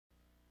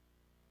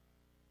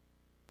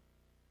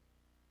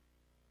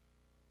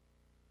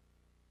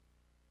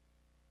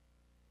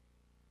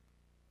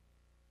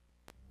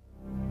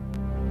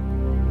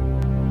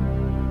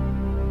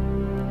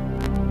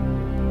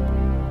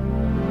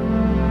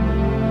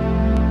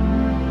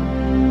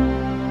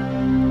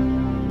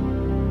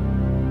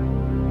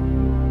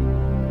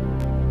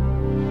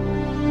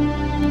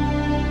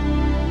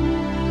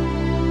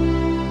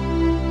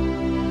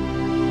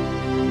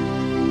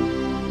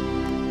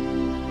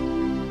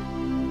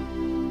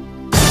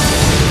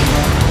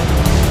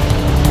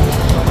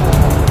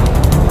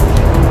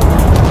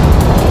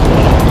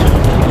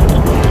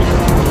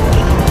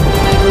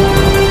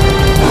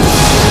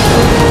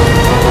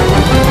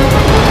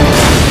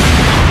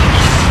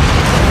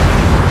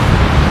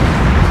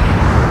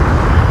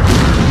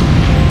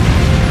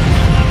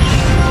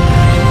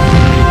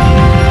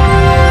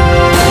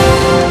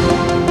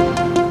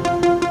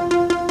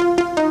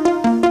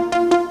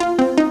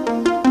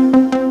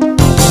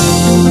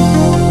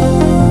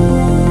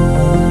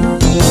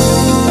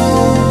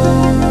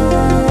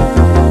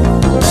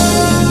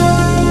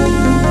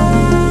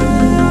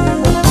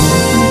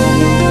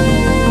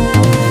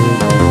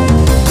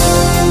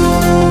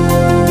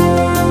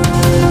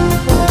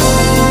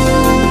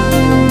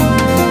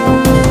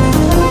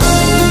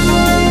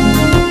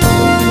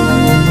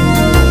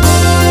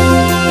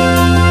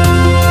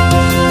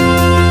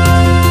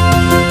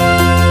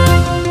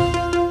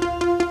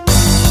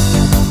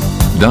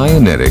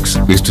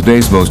Dianetics is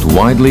today's most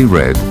widely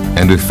read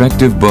and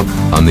effective book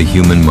on the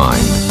human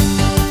mind.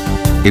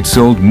 It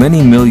sold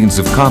many millions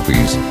of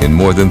copies in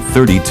more than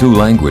 32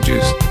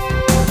 languages.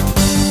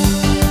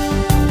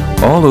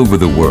 All over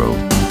the world,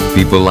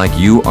 people like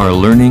you are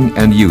learning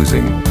and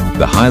using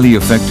the highly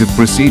effective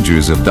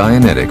procedures of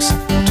Dianetics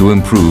to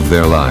improve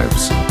their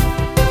lives.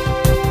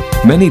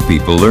 Many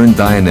people learn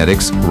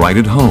Dianetics right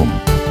at home,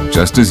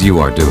 just as you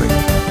are doing.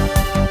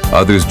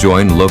 Others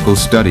join local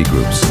study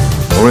groups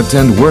or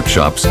attend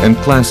workshops and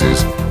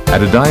classes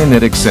at a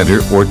Dianetics Center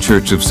or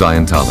Church of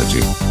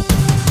Scientology.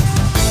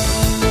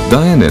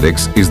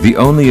 Dianetics is the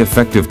only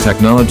effective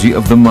technology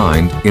of the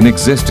mind in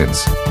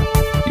existence,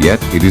 yet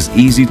it is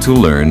easy to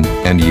learn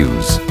and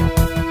use.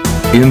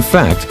 In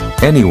fact,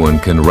 anyone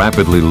can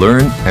rapidly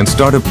learn and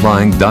start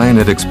applying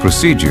Dianetics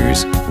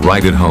procedures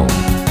right at home.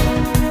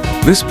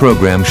 This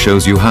program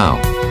shows you how.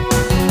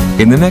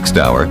 In the next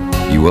hour,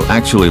 you will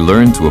actually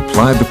learn to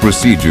apply the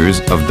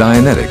procedures of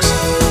Dianetics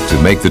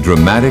to make the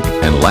dramatic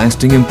and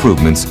lasting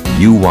improvements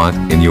you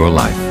want in your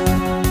life.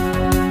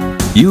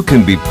 You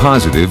can be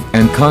positive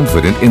and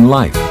confident in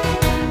life.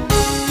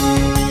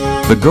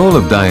 The goal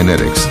of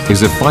Dianetics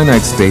is a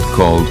finite state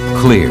called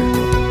clear,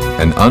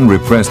 an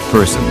unrepressed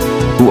person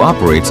who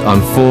operates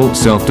on full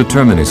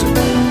self-determinism.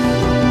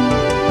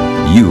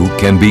 You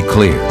can be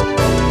clear.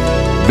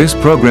 This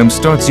program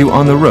starts you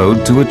on the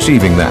road to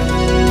achieving that.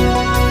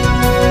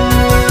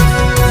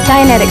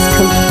 Dianetics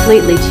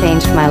completely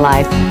changed my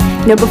life.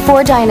 You know,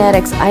 before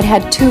Dianetics, I'd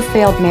had 2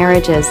 failed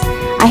marriages.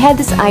 I had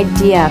this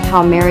idea of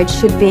how marriage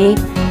should be,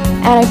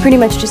 and I pretty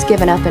much just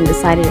given up and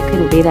decided it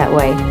couldn't be that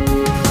way.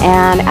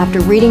 And after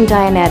reading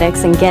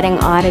Dianetics and getting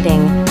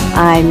auditing,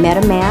 I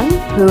met a man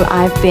who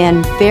I've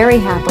been very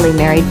happily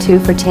married to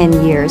for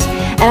 10 years,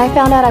 and I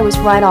found out I was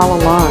right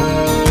all along.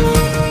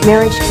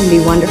 Marriage can be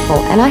wonderful,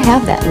 and I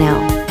have that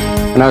now.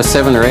 When I was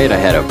 7 or 8, I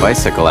had a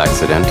bicycle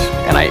accident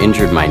and I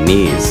injured my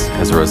knees.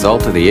 As a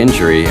result of the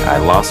injury, I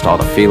lost all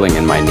the feeling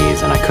in my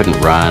knees and I couldn't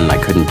run, I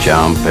couldn't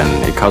jump,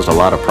 and it caused a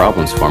lot of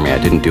problems for me. I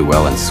didn't do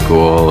well in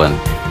school and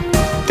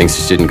things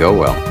just didn't go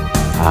well.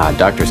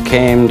 Doctors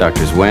came,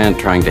 doctors went,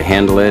 trying to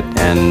handle it,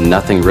 and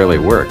nothing really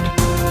worked.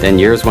 Then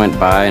years went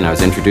by and I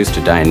was introduced to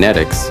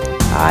Dianetics,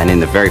 and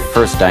in the very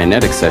first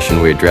Dianetics session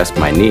we addressed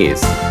my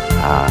knees.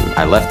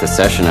 I left the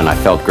session and I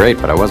felt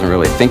great, but I wasn't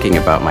really thinking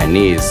about my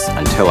knees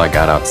until I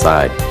got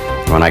outside.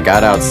 When I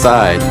got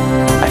outside,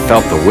 I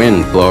felt the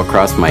wind blow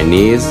across my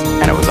knees,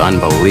 and it was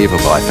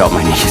unbelievable. I felt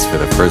my knees for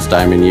the first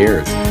time in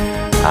years.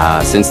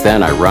 Since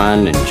then, I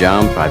run and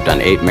jump. I've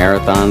done 8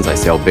 marathons. I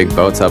sail big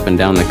boats up and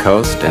down the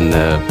coast, and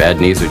the bad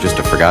knees are just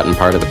a forgotten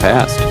part of the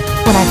past.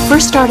 When I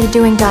first started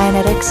doing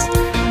Dianetics,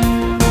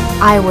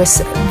 I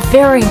was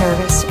very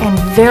nervous and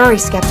very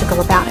skeptical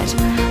about it.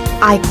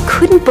 I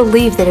couldn't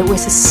believe that it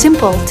was as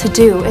simple to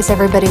do as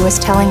everybody was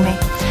telling me.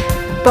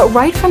 But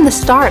right from the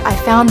start, I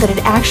found that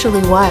it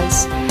actually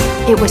was.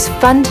 It was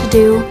fun to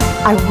do.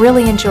 I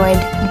really enjoyed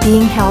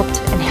being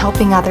helped and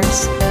helping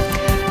others.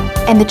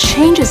 And the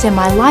changes in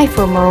my life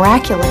were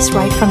miraculous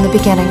right from the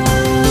beginning.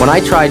 When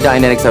I tried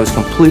Dianetics, I was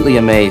completely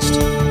amazed.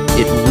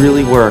 It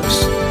really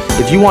works.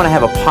 If you want to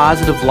have a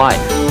positive life,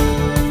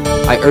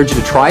 I urge you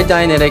to try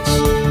Dianetics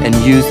and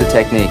use the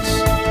techniques.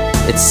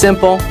 It's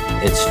simple,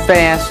 it's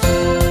fast,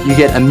 you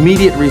get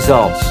immediate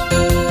results,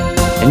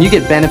 and you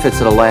get benefits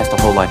that'll last a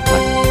whole lifetime.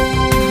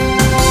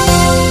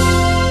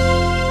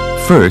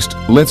 First,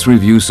 let's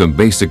review some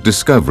basic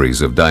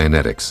discoveries of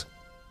Dianetics.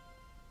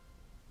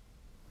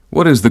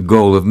 What is the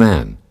goal of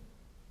man?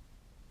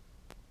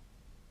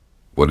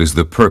 What is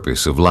the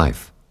purpose of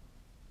life?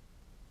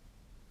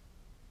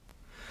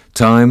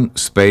 Time,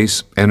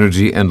 space,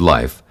 energy, and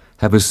life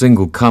have a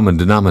single common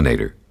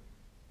denominator.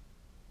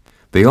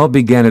 They all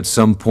began at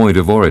some point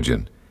of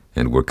origin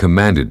and were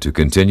commanded to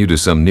continue to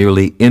some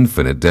nearly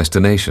infinite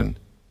destination.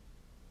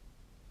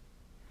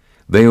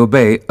 They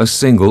obey a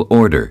single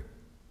order: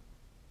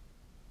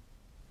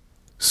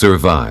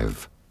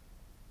 survive.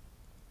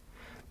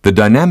 The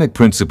dynamic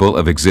principle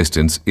of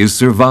existence is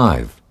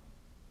survive.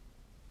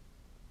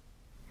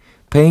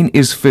 Pain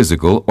is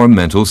physical or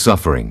mental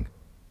suffering.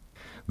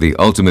 The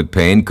ultimate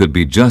pain could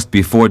be just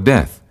before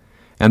death,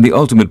 and the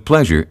ultimate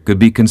pleasure could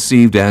be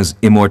conceived as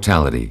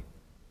immortality.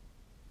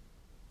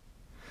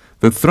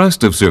 The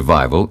thrust of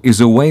survival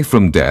is away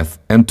from death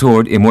and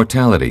toward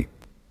immortality.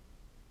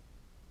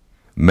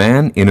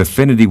 Man, in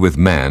affinity with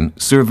man,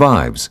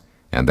 survives,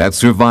 and that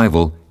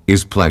survival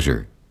is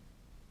pleasure.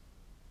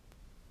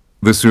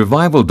 The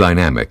survival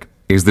dynamic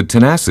is the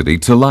tenacity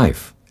to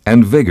life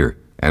and vigor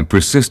and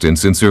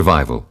persistence in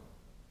survival.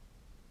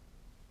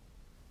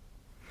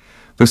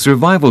 The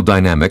survival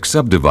dynamic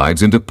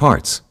subdivides into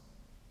parts.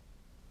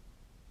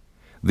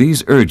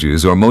 These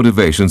urges or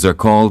motivations are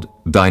called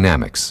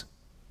dynamics.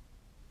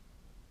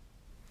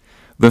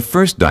 The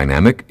first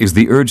dynamic is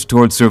the urge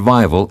toward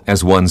survival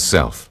as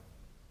oneself.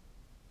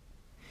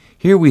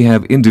 Here we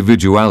have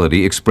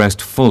individuality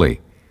expressed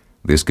fully.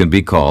 This can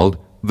be called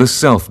the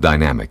self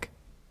dynamic.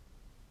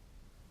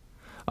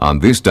 On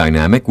this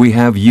dynamic we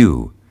have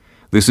you.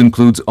 This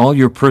includes all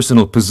your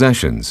personal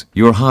possessions,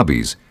 your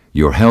hobbies,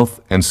 your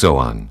health, and so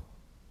on.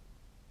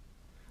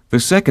 The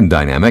second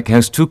dynamic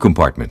has two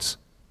compartments.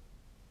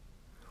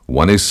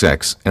 One is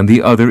sex and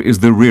the other is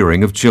the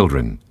rearing of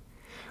children.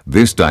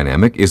 This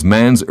dynamic is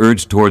man's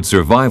urge toward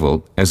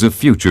survival as a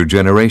future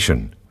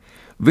generation.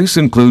 This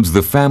includes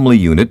the family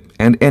unit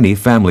and any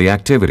family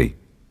activity.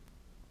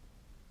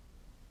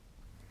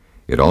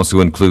 It also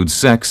includes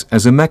sex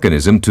as a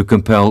mechanism to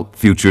compel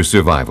future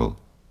survival.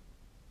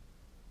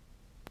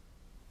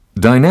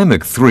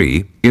 Dynamic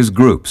 3 is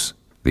groups,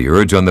 the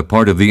urge on the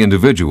part of the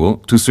individual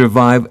to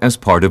survive as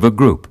part of a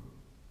group.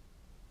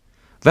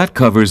 That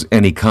covers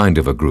any kind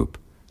of a group,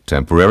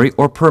 temporary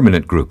or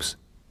permanent groups,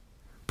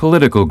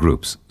 political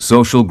groups,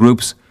 social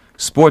groups,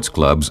 sports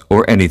clubs,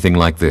 or anything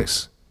like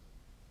this.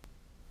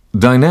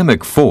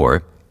 Dynamic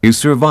 4 is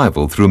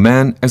survival through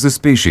man as a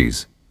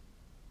species.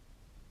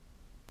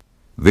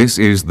 This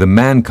is the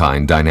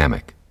mankind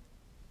dynamic.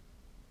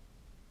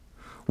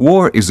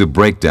 War is a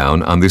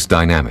breakdown on this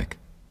dynamic.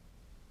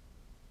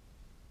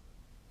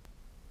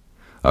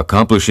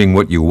 Accomplishing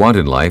what you want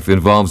in life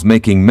involves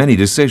making many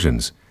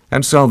decisions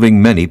and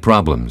solving many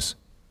problems.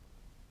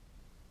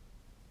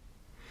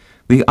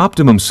 The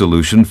optimum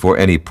solution for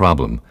any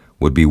problem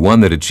would be one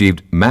that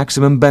achieved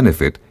maximum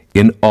benefit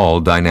in all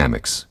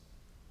dynamics.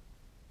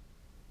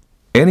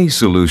 Any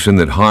solution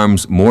that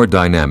harms more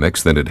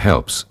dynamics than it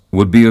helps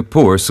would be a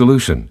poor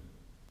solution.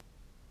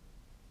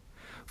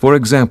 For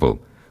example,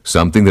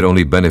 something that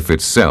only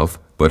benefits self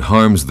but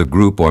harms the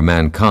group or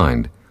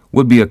mankind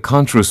would be a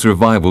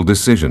contra-survival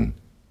decision.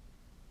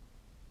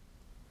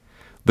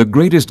 The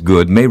greatest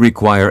good may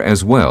require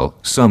as well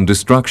some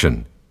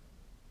destruction.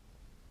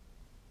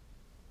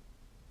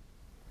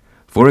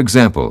 For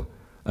example,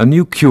 a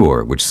new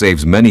cure which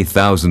saves many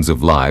thousands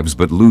of lives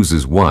but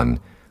loses one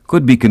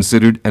could be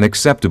considered an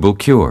acceptable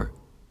cure.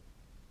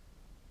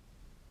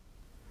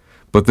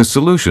 But the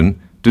solution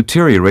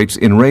deteriorates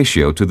in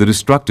ratio to the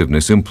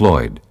destructiveness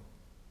employed.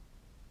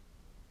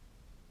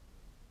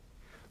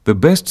 The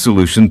best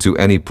solution to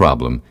any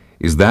problem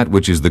is that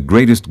which is the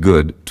greatest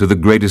good to the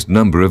greatest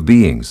number of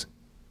beings.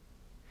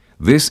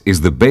 This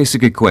is the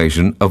basic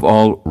equation of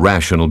all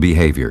rational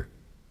behavior.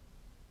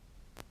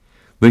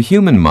 The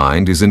human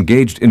mind is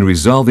engaged in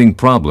resolving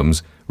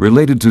problems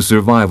related to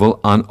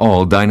survival on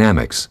all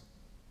dynamics.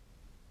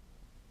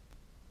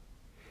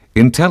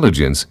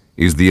 Intelligence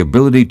is the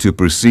ability to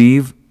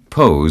perceive,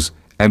 pose,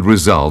 and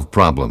resolve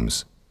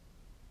problems.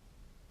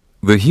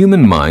 The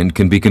human mind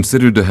can be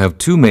considered to have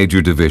two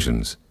major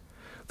divisions.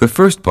 The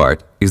first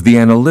part is the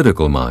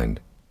analytical mind.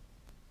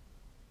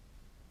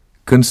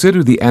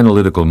 Consider the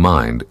analytical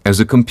mind as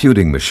a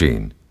computing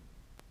machine.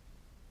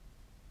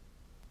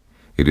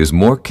 It is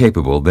more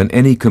capable than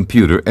any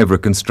computer ever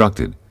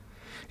constructed.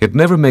 It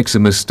never makes a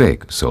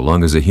mistake so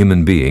long as a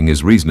human being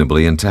is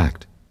reasonably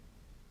intact.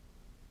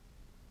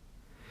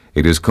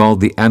 It is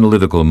called the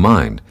analytical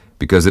mind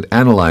because it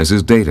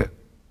analyzes data.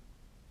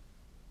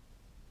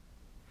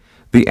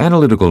 The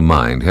analytical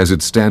mind has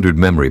its standard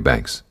memory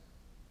banks.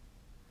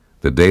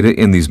 The data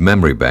in these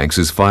memory banks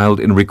is filed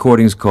in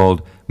recordings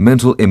called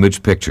mental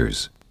image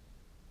pictures.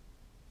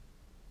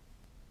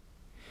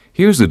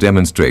 Here's a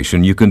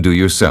demonstration you can do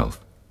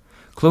yourself.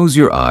 Close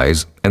your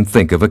eyes and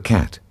think of a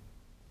cat.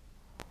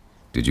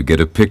 Did you get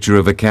a picture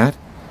of a cat?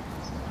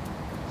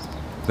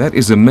 That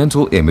is a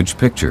mental image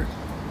picture.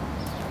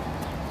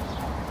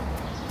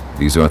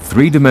 These are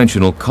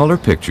three-dimensional color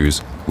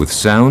pictures with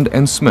sound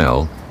and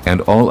smell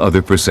and all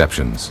other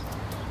perceptions.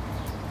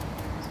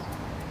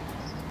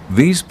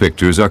 These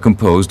pictures are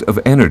composed of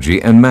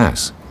energy and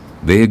mass.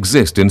 They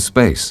exist in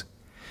space.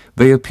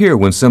 They appear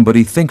when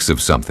somebody thinks of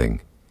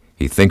something.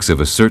 He thinks of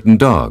a certain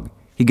dog.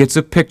 He gets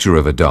a picture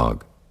of a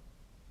dog.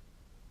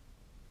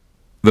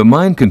 The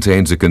mind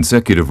contains a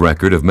consecutive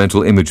record of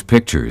mental image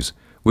pictures,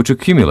 which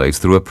accumulates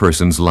through a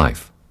person's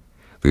life.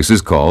 This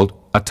is called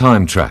a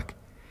time track.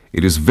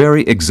 It is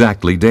very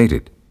exactly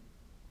dated.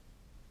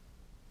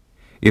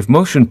 If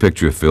motion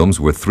picture films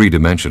were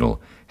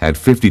three-dimensional, had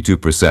 52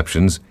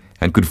 perceptions,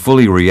 and could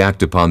fully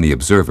react upon the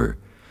observer,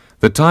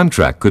 the time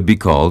track could be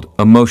called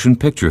a motion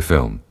picture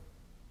film.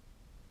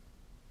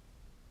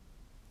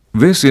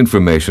 This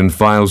information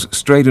files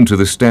straight into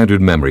the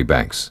standard memory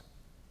banks.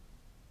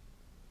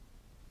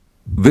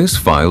 This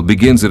file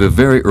begins at a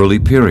very early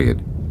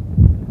period.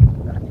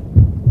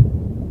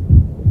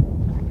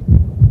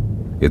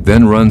 It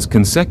then runs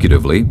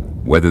consecutively,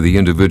 whether the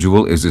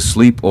individual is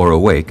asleep or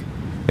awake,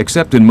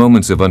 except in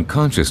moments of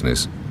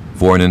unconsciousness,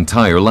 for an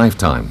entire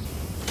lifetime.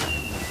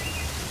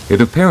 It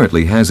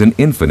apparently has an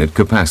infinite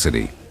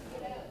capacity.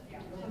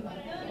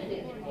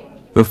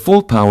 The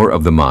full power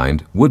of the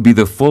mind would be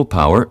the full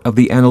power of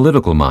the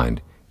analytical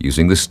mind,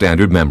 using the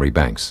standard memory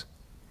banks.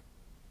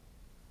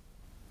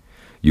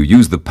 You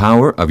use the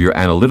power of your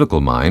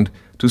analytical mind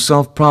to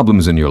solve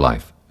problems in your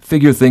life,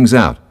 figure things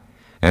out,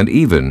 and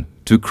even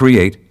to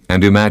create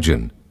and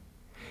imagine.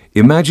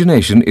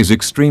 Imagination is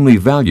extremely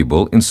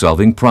valuable in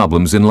solving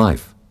problems in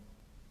life.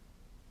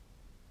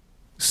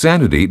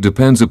 Sanity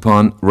depends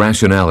upon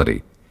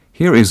rationality.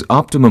 Here is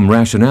optimum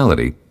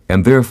rationality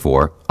and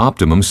therefore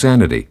optimum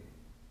sanity.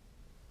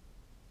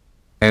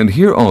 And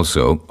here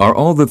also are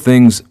all the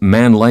things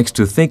man likes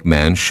to think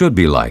man should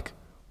be like.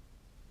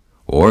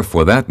 Or,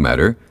 for that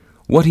matter,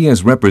 what he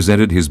has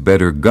represented his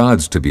better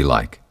gods to be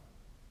like.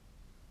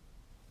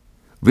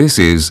 This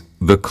is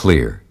the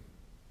clear.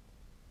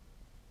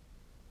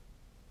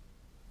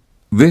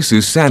 This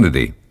is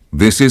sanity.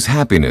 This is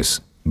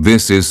happiness.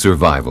 This is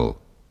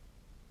survival.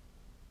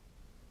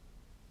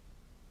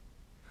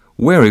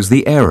 Where is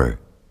the error?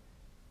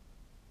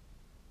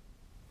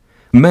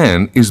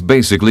 Man is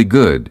basically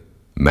good.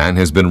 Man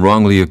has been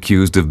wrongly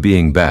accused of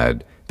being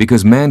bad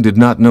because man did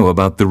not know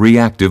about the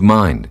reactive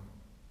mind.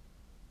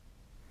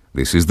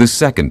 This is the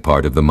second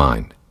part of the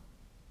mind.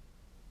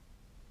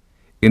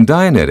 In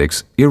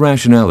Dianetics,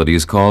 irrationality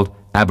is called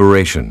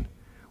aberration,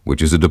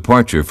 which is a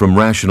departure from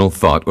rational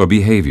thought or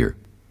behavior.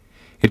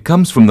 It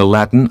comes from the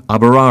Latin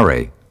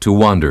aberrare, to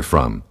wander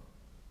from.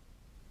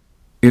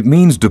 It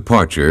means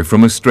departure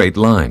from a straight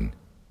line.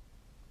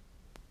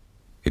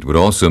 It would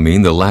also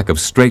mean the lack of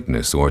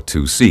straightness or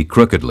to see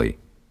crookedly.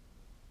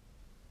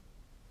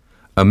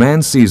 A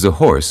man sees a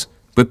horse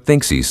but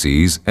thinks he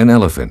sees an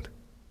elephant.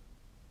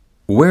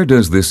 Where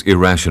does this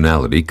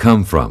irrationality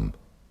come from?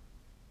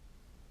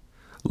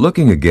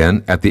 Looking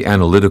again at the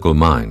analytical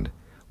mind,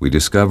 we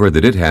discover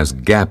that it has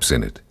gaps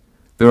in it.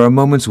 There are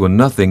moments when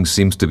nothing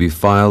seems to be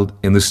filed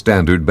in the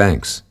standard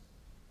banks.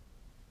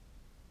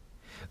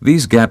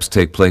 These gaps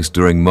take place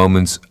during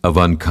moments of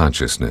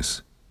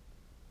unconsciousness.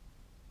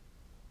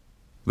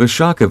 The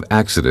shock of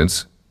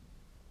accidents,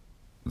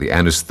 the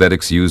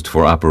anesthetics used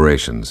for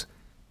operations,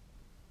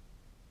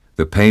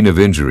 the pain of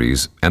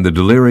injuries, and the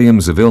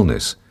deliriums of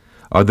illness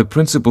are the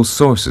principal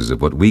sources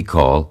of what we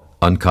call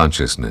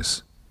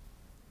unconsciousness.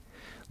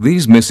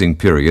 These missing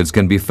periods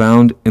can be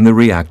found in the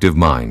reactive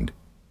mind.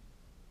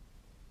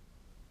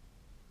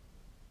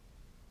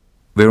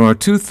 There are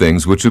two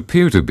things which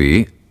appear to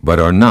be, but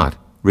are not,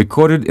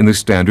 recorded in the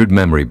standard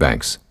memory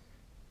banks: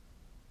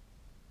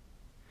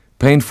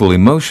 painful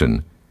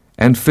emotion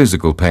and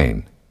physical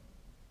pain.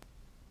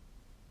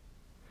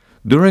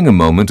 During a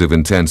moment of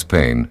intense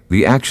pain,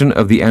 the action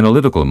of the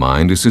analytical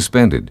mind is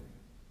suspended.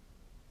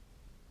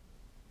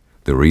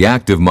 The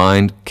reactive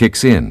mind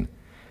kicks in,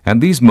 and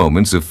these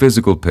moments of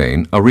physical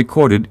pain are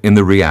recorded in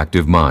the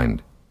reactive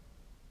mind.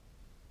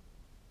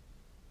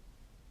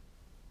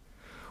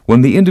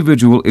 When the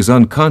individual is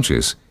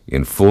unconscious,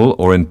 in full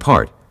or in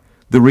part,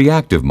 the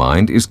reactive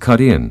mind is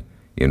cut in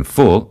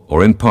full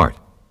or in part.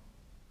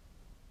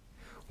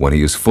 When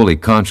he is fully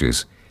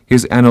conscious,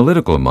 his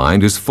analytical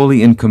mind is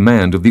fully in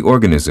command of the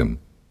organism.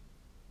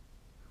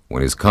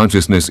 When his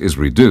consciousness is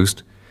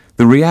reduced,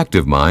 the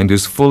reactive mind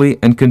is fully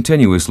and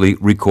continuously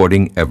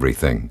recording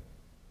everything.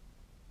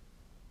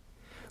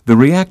 The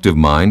reactive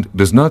mind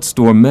does not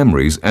store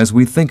memories as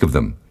we think of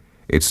them.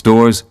 It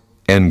stores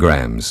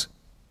engrams.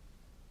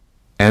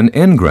 An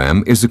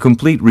engram is a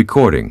complete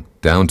recording,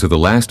 down to the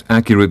last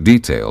accurate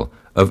detail,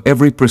 of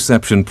every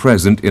perception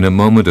present in a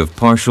moment of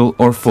partial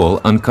or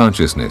full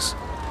unconsciousness.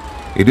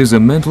 It is a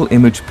mental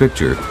image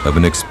picture of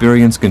an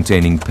experience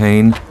containing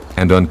pain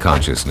and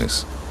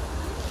unconsciousness.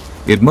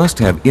 It must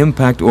have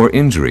impact or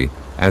injury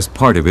as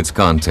part of its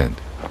content.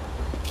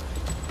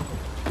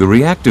 The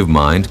reactive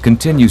mind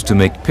continues to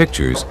make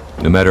pictures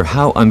no matter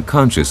how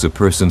unconscious a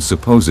person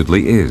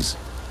supposedly is.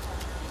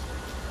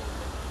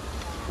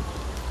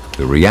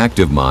 The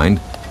reactive mind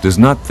does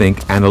not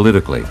think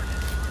analytically.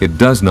 It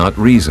does not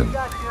reason.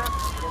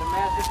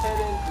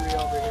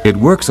 It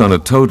works on a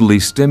totally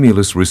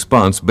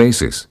stimulus-response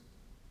basis.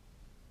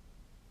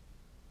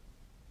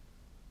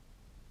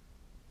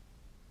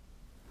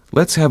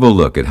 Let's have a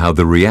look at how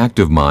the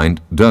reactive mind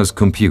does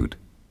compute.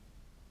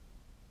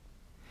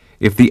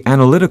 If the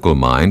analytical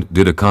mind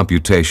did a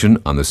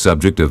computation on the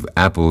subject of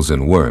apples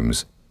and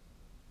worms,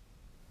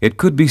 it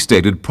could be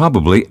stated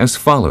probably as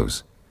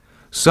follows: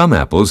 some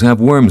apples have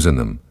worms in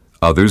them,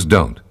 others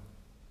don't.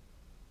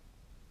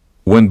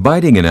 When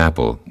biting an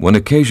apple, one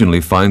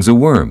occasionally finds a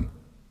worm.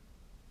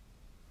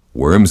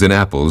 Worms in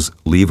apples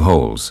leave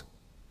holes.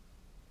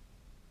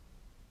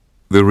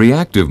 The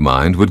reactive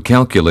mind would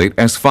calculate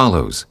as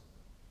follows: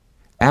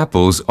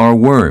 apples are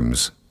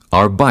worms,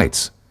 are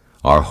bites,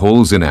 are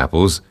holes in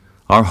apples,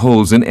 are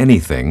holes in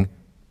anything,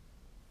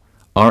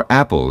 are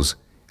apples,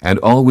 and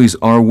always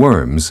are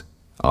worms,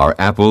 are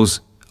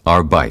apples,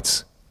 are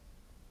bites.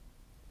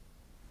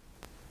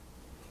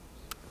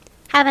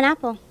 Have an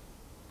apple.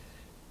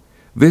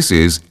 This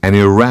is an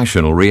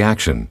irrational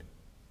reaction.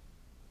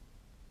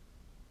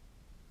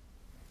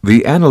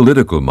 The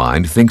analytical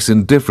mind thinks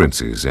in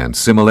differences and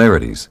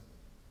similarities.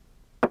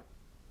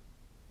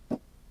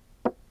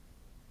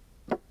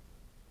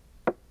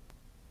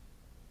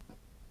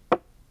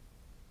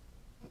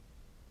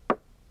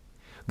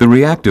 The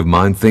reactive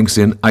mind thinks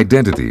in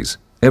identities.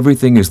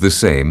 Everything is the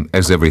same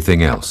as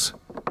everything else.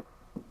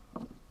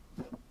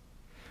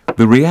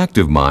 The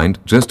reactive mind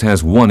just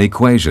has one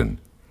equation: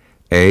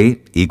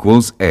 A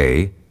equals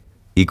A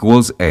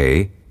equals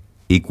A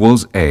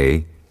equals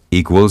A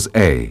equals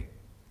A.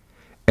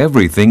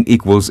 Everything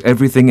equals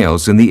everything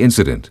else in the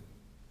incident.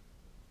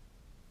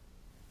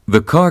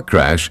 The car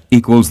crash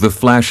equals the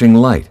flashing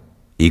light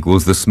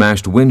equals the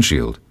smashed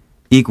windshield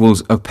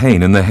equals a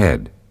pain in the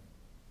head.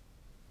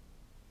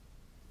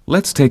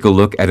 Let's take a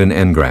look at an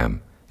engram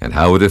and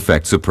how it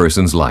affects a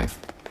person's life.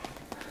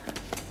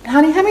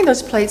 Honey, hand me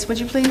those plates, would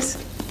you please?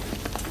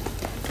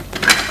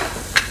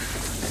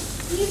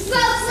 You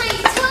broke my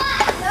toy!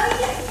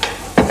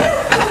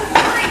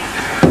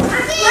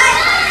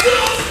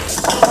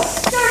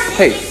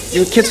 Hey,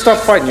 you kids stop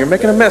fighting. You're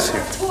making a mess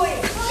here.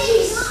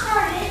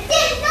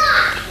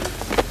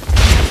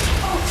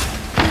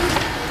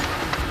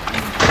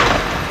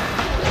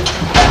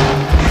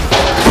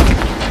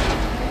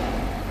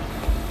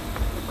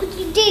 What'd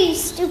you do, you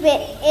stupid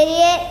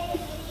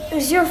idiot? It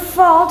was your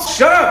fault.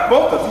 Shut up,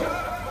 both of you.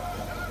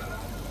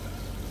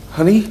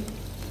 Honey?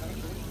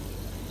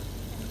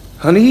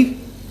 Honey?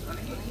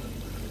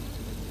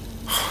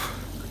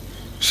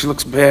 She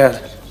looks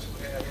bad.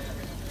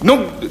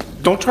 No,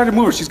 don't try to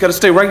move her. She's got to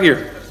stay right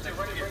here.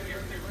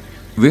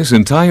 This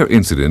entire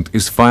incident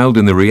is filed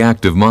in the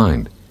reactive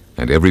mind,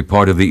 and every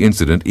part of the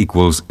incident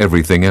equals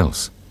everything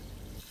else.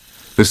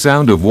 The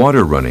sound of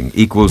water running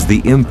equals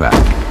the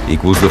impact,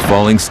 equals the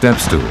falling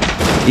stepstool,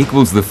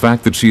 equals the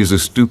fact that she is a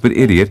stupid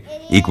idiot,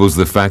 equals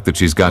the fact that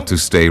she's got to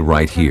stay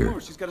right here.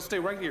 She's got to stay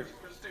right here.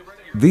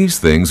 These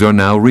things are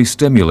now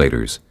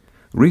re-stimulators.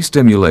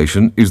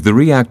 Re-stimulation is the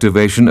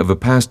reactivation of a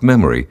past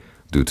memory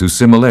due to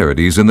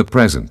similarities in the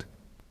present.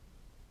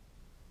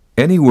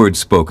 Any words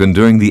spoken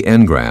during the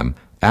engram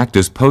act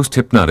as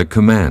post-hypnotic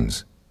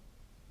commands.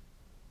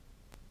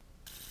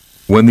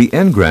 When the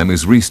engram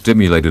is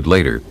re-stimulated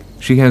later,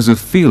 she has a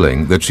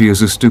feeling that she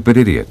is a stupid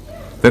idiot,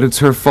 that it's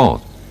her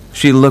fault,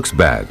 she looks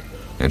bad,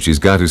 and she's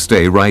got to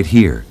stay right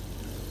here.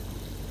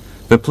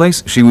 The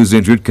place she was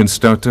injured can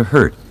start to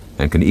hurt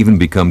and can even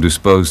become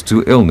disposed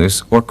to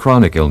illness or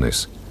chronic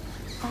illness.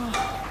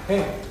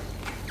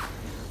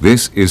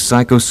 This is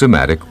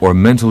psychosomatic or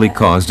mentally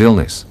caused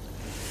illness.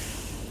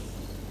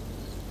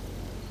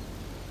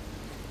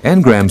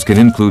 Engrams can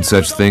include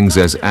such things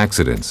as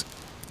accidents,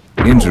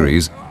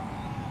 injuries,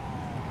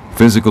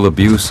 physical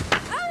abuse,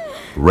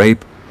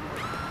 rape,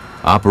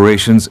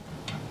 operations,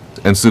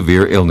 and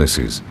severe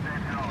illnesses.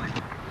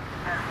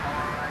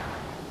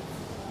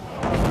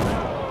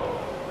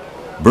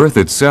 Birth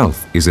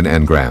itself is an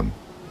engram.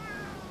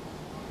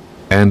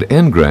 And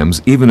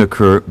engrams even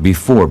occur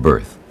before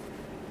birth.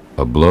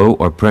 A blow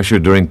or pressure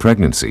during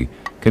pregnancy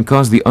can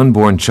cause the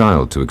unborn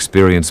child to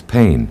experience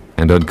pain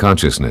and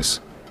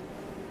unconsciousness.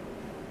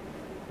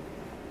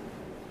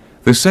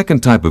 The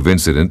second type of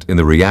incident in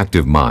the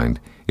reactive mind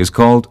is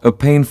called a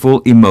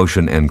painful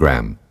emotion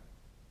engram.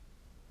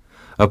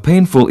 A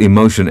painful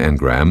emotion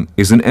engram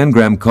is an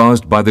engram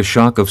caused by the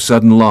shock of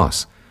sudden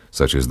loss,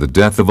 such as the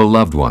death of a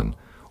loved one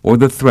or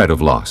the threat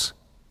of loss.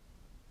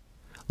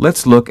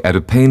 Let's look at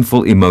a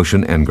painful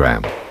emotion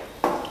engram.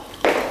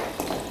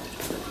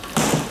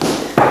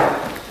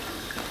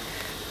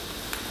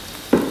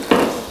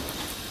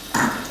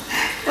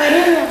 What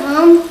is it,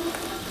 Mom?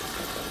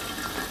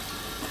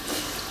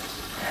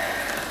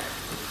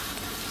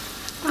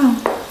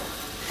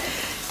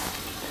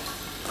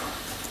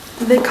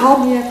 They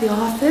called me at the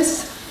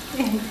office,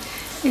 and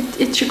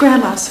it's your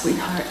grandma,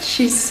 sweetheart.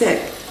 She's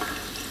sick.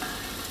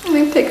 And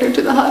they take her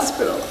to the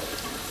hospital.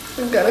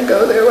 We've got to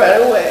go there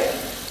right away.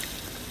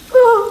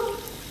 Oh.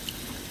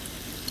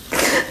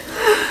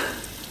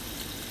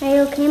 Are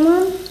you okay,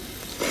 Mom?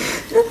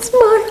 It's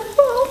my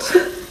fault.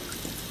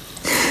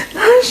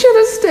 I should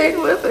have stayed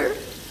with her.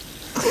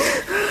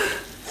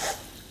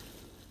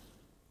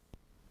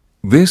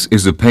 This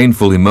is a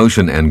painful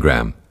emotion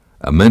engram,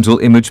 a mental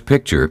image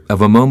picture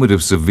of a moment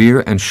of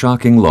severe and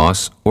shocking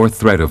loss or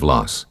threat of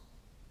loss.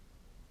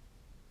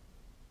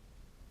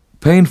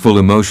 Painful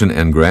emotion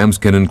engrams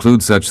can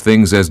include such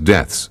things as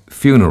deaths,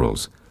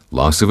 funerals,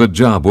 loss of a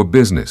job or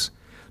business,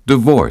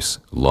 divorce,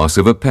 loss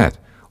of a pet,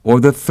 or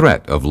the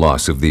threat of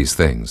loss of these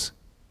things.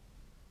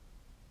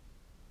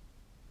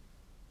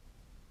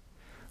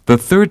 The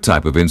third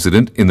type of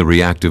incident in the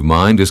reactive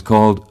mind is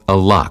called a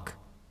lock.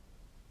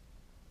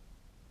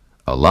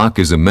 A lock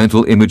is a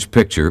mental image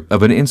picture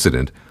of an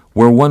incident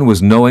where one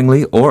was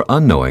knowingly or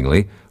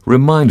unknowingly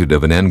reminded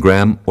of an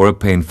engram or a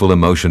painful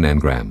emotion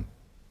engram.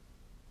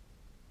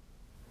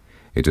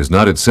 It does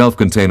not itself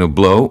contain a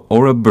blow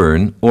or a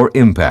burn or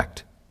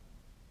impact.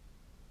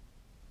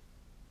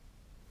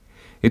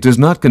 It does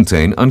not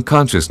contain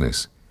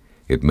unconsciousness.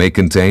 It may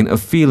contain a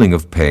feeling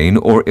of pain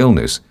or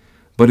illness,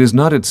 but is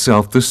not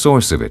itself the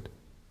source of it.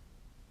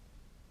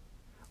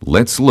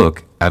 Let's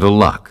look at a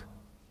lock.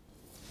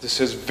 This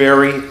is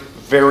very,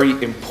 very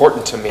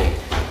important to me.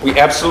 We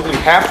absolutely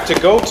have to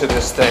go to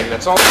this thing.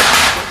 That's all. Don't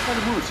try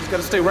to move. She's got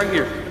to stay right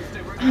here.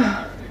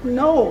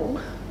 No,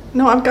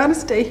 I've got to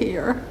stay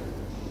here.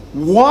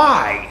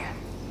 Why?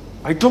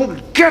 I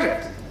don't get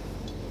it.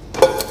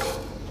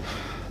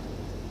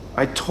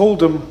 I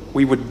told him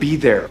we would be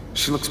there.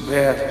 She looks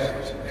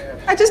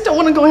bad. I just don't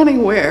want to go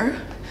anywhere.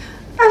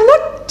 I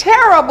look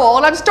terrible,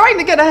 and I'm starting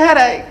to get a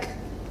headache.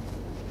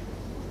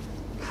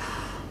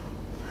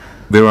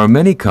 There are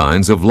many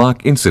kinds of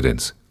lock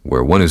incidents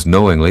where one is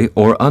knowingly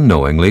or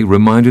unknowingly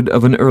reminded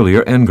of an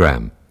earlier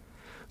engram.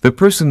 The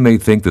person may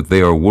think that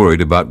they are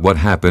worried about what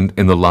happened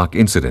in the lock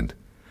incident,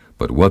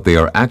 but what they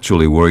are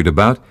actually worried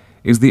about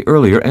is the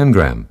earlier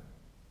engram.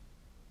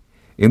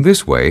 In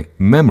this way,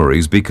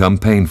 memories become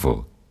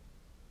painful.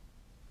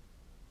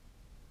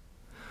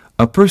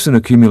 A person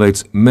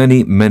accumulates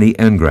many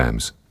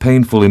engrams,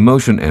 painful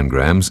emotion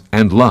engrams,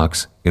 and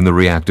locks in the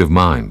reactive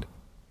mind.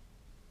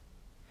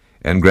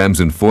 Engrams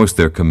enforce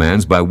their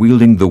commands by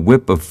wielding the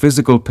whip of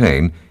physical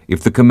pain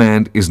if the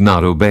command is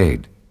not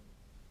obeyed.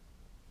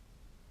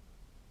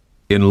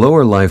 In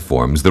lower life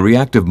forms, the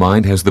reactive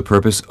mind has the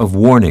purpose of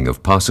warning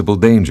of possible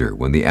danger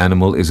when the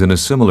animal is in a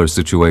similar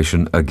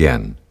situation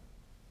again.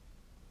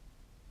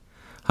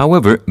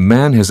 However,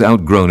 man has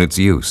outgrown its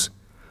use.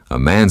 A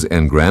man's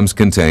engrams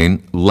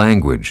contain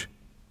language.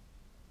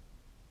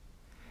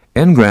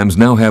 Engrams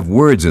now have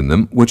words in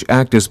them which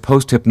act as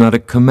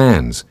post-hypnotic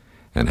commands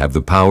and have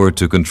the power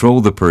to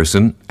control the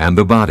person and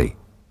the body.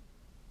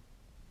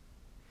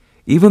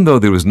 Even though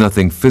there is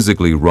nothing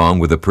physically wrong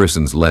with a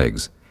person's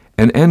legs,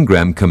 an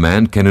engram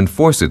command can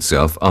enforce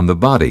itself on the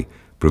body,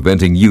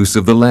 preventing use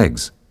of the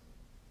legs.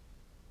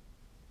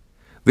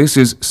 This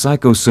is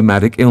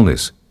psychosomatic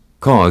illness,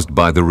 caused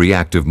by the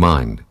reactive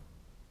mind.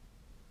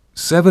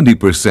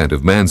 70%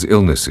 of man's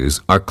illnesses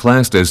are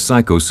classed as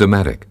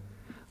psychosomatic.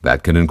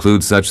 That can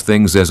include such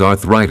things as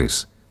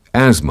arthritis,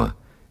 asthma,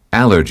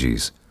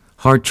 allergies,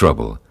 heart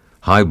trouble,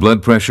 high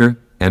blood pressure,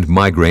 and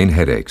migraine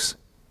headaches.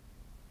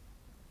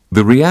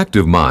 The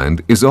reactive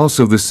mind is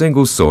also the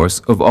single source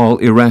of all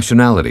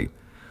irrationality.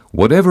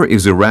 Whatever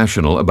is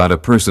irrational about a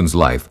person's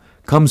life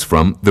comes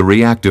from the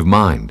reactive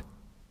mind.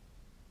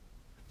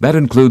 That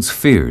includes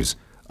fears,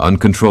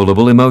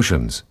 uncontrollable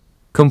emotions,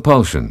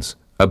 compulsions,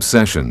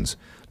 obsessions,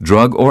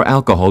 drug or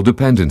alcohol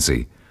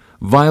dependency,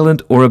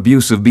 violent or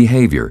abusive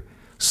behavior,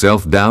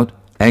 self-doubt,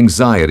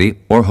 anxiety,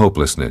 or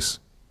hopelessness.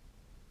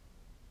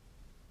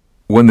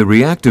 When the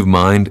reactive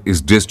mind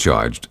is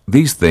discharged,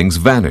 these things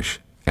vanish,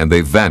 and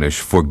they vanish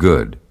for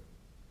good.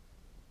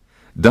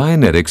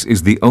 Dianetics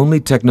is the only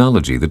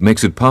technology that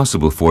makes it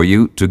possible for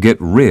you to get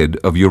rid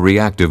of your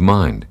reactive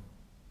mind.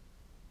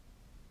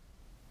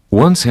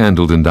 Once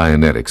handled in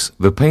Dianetics,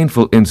 the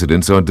painful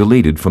incidents are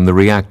deleted from the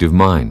reactive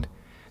mind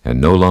and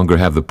no longer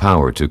have the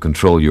power to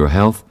control your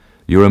health,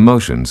 your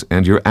emotions,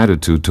 and your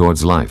attitude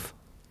towards life.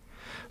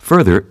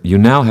 Further, you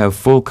now have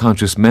full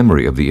conscious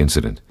memory of the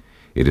incident.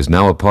 It is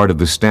now a part of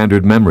the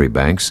standard memory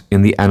banks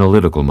in the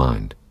analytical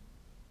mind.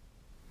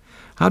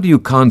 How do you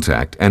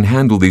contact and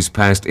handle these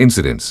past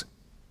incidents?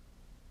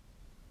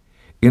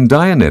 In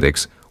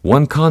Dianetics,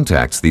 one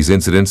contacts these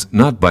incidents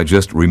not by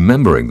just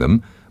remembering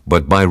them,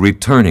 but by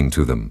returning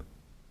to them.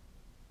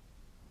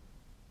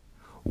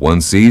 One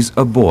sees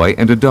a boy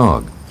and a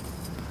dog.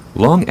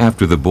 Long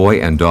after the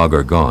boy and dog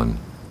are gone,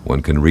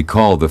 one can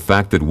recall the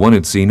fact that one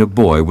had seen a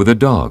boy with a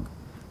dog.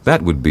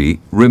 That would be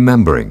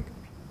remembering.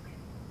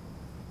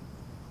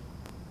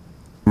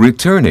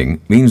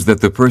 Returning means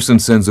that the person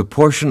sends a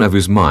portion of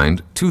his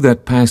mind to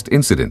that past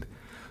incident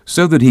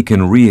so that he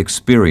can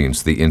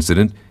re-experience the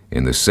incident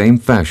in the same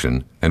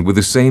fashion and with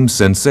the same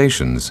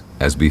sensations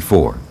as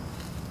before.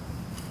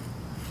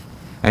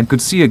 And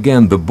could see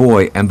again the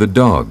boy and the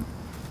dog,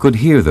 could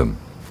hear them,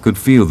 could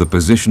feel the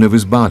position of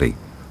his body,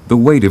 the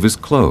weight of his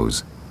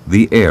clothes,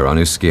 the air on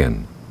his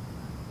skin.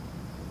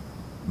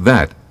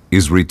 That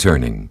is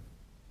returning.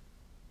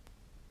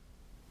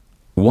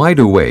 Wide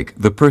awake,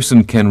 the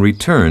person can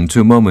return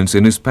to moments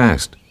in his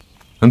past.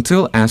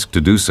 Until asked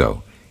to do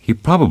so, he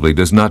probably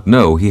does not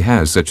know he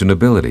has such an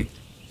ability.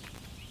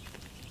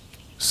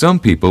 Some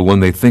people, when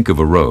they think of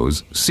a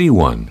rose, see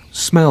one,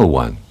 smell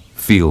one,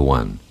 feel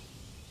one.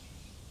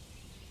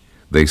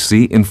 They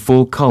see in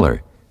full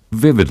color,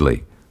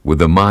 vividly, with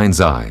the mind's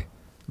eye.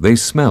 They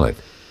smell it.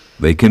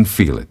 They can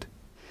feel it.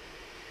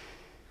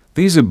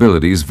 These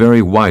abilities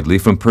vary widely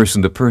from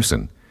person to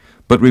person,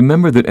 but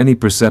remember that any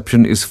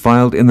perception is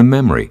filed in the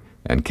memory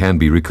and can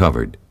be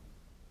recovered.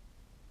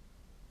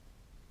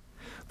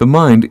 The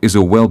mind is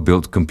a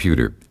well-built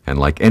computer, and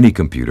like any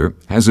computer,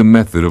 has a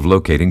method of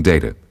locating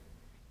data.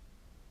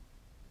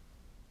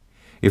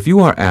 If you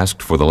are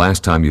asked for the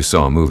last time you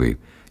saw a movie,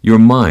 your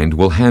mind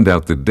will hand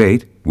out the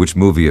date, which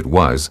movie it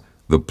was,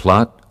 the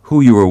plot, who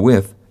you were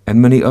with,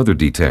 and many other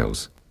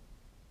details.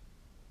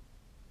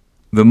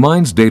 The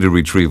mind's data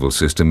retrieval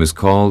system is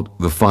called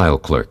the file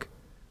clerk.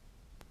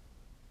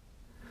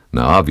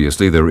 Now,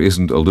 obviously, there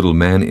isn't a little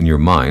man in your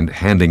mind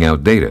handing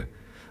out data,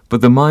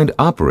 but the mind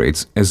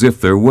operates as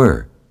if there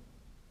were.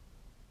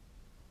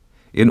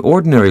 In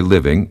ordinary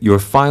living, your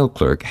file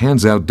clerk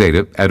hands out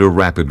data at a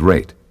rapid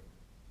rate.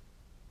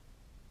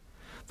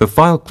 The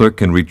file clerk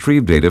can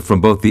retrieve data from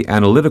both the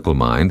analytical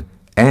mind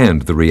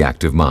and the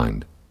reactive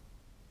mind.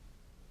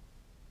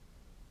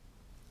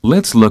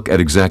 Let's look at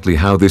exactly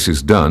how this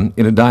is done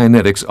in a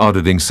Dianetics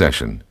auditing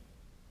session.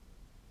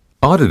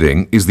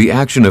 Auditing is the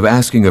action of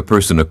asking a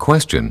person a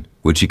question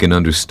which he can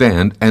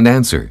understand and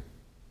answer.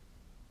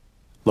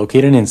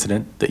 Locate an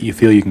incident that you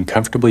feel you can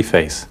comfortably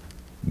face.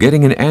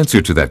 Getting an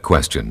answer to that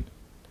question.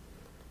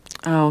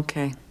 Oh,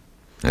 okay.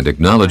 And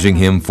acknowledging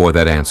him for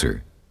that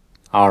answer.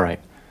 All right.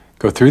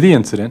 Go through the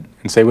incident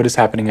and say what is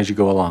happening as you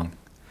go along.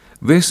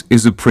 This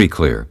is a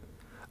pre-clear.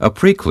 A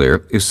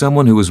pre-clear is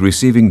someone who is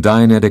receiving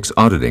Dianetics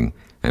auditing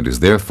and is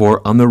therefore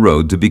on the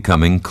road to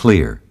becoming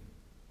clear.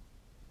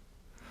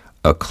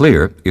 A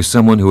clear is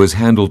someone who has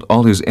handled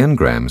all his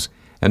engrams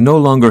and no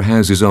longer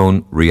has his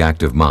own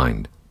reactive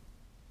mind.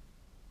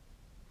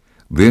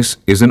 This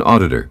is an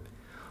auditor.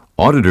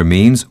 Auditor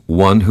means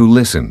one who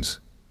listens.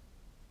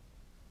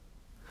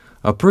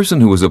 A person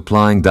who is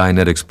applying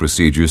Dianetics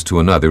procedures to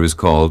another is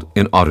called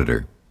an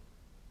auditor.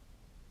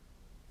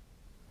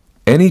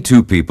 Any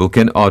two people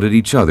can audit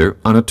each other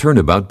on a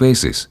turnabout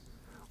basis.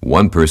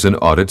 One person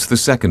audits the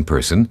second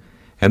person,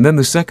 and then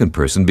the second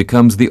person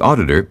becomes the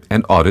auditor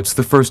and audits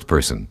the first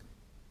person.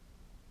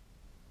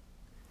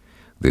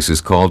 This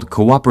is called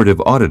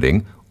cooperative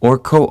auditing or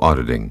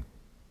co-auditing.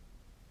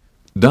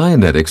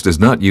 Dianetics does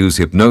not use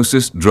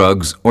hypnosis,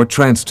 drugs, or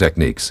trance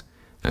techniques,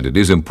 and it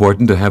is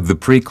important to have the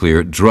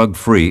pre-clear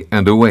drug-free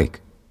and awake.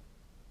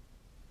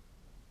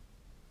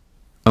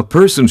 A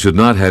person should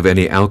not have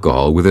any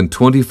alcohol within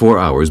 24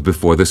 hours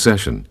before the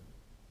session.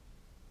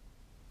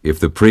 If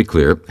the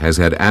pre-clear has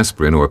had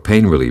aspirin or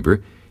pain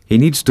reliever, he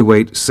needs to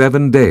wait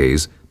 7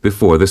 days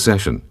before the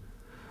session.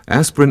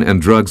 Aspirin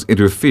and drugs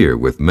interfere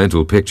with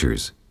mental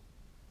pictures.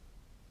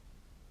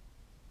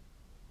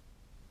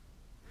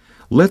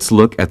 Let's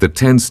look at the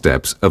 10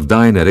 steps of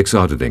Dianetics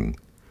auditing.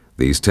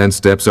 These 10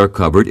 steps are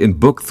covered in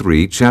Book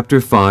 3, Chapter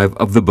 5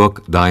 of the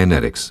book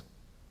Dianetics.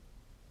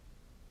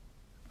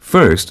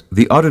 First,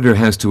 the auditor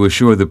has to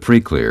assure the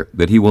pre-clear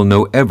that he will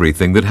know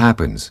everything that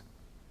happens.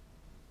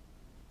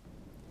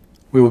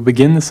 We will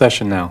begin the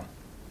session now.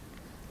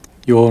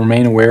 You will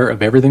remain aware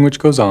of everything which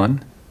goes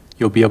on.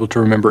 You'll be able to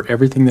remember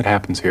everything that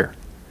happens here.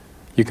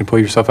 You can pull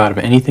yourself out of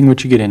anything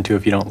which you get into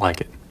if you don't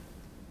like it.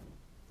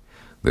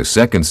 The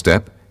second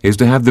step is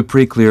to have the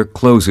pre-clear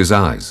close his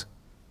eyes.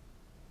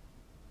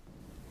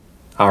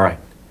 All right.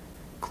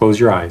 Close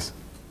your eyes.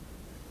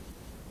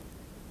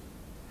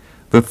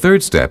 The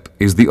third step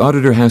is the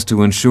auditor has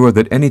to ensure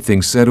that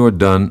anything said or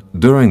done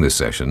during the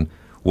session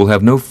will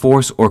have no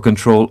force or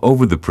control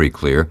over the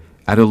pre-clear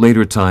at a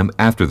later time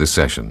after the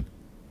session.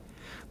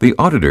 The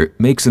auditor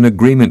makes an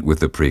agreement with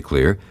the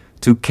pre-clear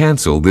to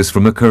cancel this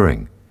from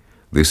occurring.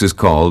 This is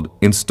called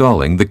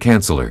installing the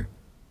canceller.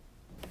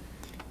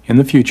 In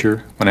the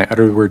future, when I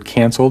utter the word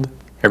canceled,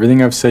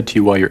 everything I've said to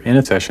you while you're in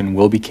a session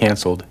will be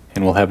canceled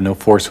and will have no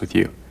force with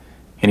you.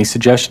 Any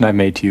suggestion I've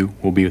made to you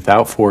will be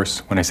without force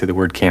when I say the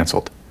word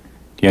canceled.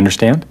 Do you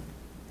understand?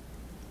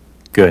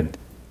 Good.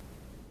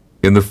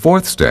 In the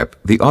fourth step,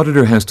 the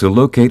auditor has to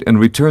locate and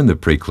return the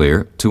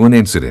pre-clear to an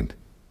incident.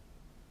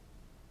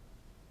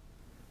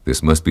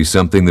 This must be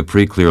something the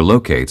pre-clear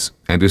locates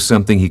and is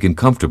something he can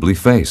comfortably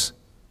face.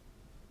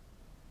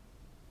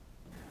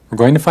 We're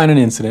going to find an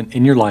incident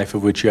in your life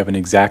of which you have an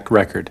exact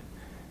record.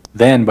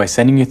 Then, by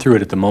sending you through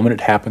it at the moment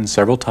it happens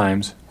several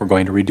times, we're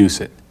going to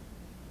reduce it.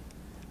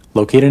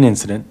 Locate an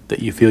incident that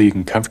you feel you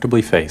can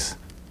comfortably face.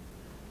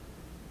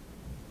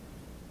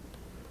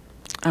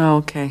 Oh,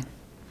 okay.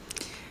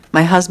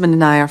 My husband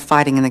and I are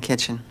fighting in the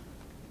kitchen.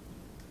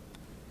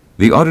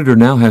 The auditor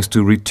now has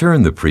to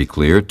return the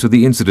pre-clear to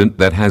the incident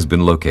that has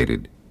been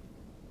located.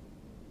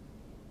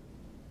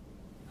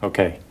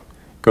 Okay.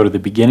 Go to the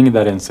beginning of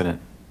that incident.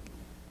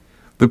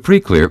 The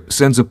pre-clear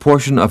sends a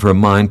portion of her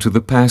mind to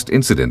the past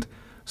incident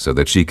so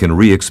that she can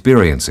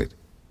re-experience it.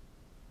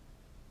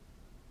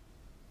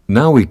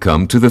 Now we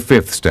come to the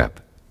fifth step,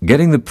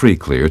 getting the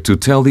pre-clear to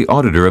tell the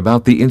auditor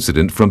about the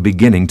incident from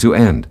beginning to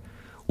end,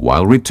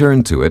 while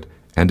returned to it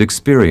and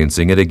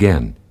experiencing it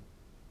again.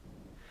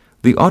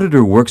 The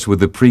auditor works with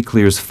the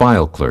pre-clear's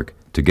file clerk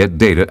to get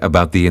data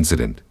about the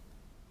incident.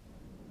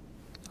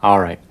 All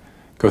right.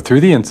 Go through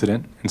the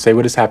incident and say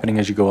what is happening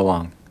as you go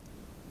along.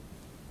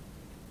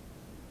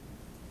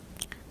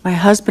 My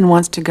husband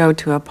wants to go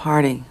to a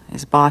party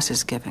his boss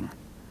is giving.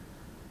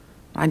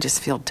 I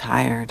just feel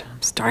tired.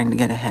 I'm starting to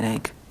get a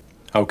headache.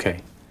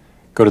 Okay.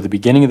 Go to the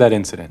beginning of that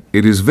incident.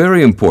 It is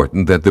very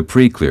important that the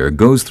pre-clear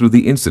goes through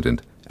the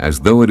incident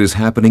as though it is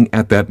happening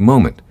at that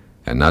moment,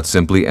 and not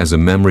simply as a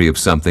memory of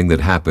something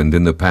that happened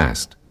in the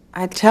past.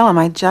 I tell him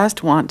I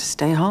just want to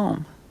stay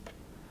home.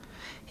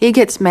 He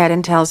gets mad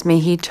and tells me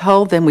he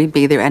told them we'd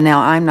be there and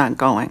now I'm not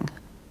going.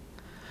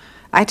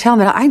 I tell him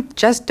that I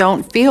just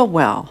don't feel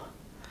well.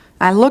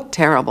 I look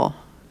terrible.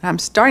 I'm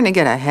starting to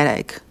get a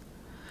headache.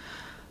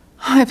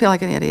 I feel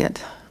like an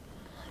idiot.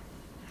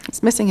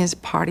 He's missing his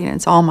party and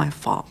it's all my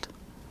fault.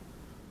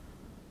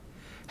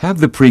 Have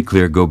the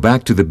pre-clear go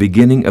back to the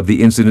beginning of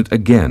the incident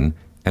again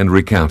and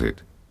recount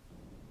it.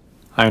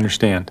 I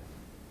understand.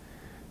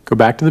 Go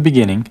back to the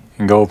beginning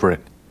and go over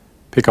it.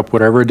 Pick up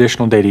whatever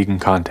additional data you can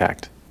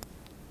contact.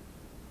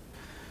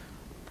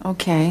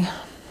 Okay.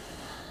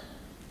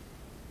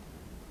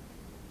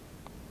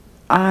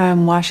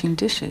 I'm washing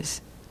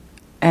dishes,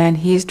 and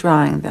he's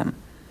drying them.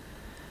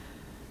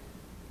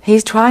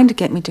 He's trying to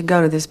get me to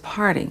go to this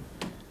party.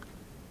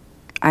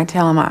 I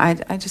tell him I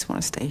just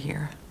want to stay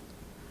here.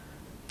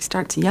 He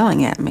starts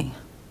yelling at me.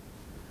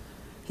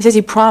 He says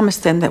he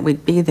promised them that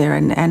we'd be there,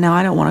 and now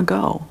I don't want to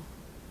go.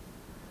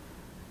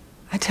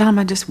 I tell him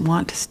I just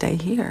want to stay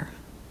here.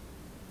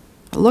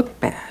 I look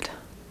bad.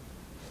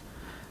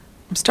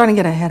 I'm starting to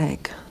get a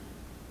headache.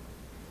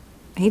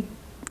 He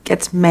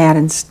gets mad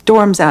and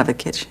storms out of the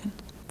kitchen.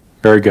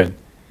 Very good.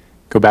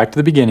 Go back to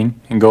the beginning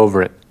and go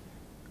over it.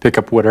 Pick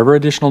up whatever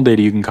additional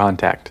data you can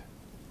contact.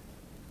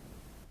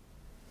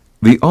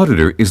 The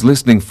auditor is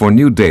listening for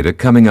new data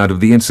coming out of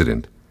the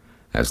incident.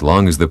 As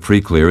long as the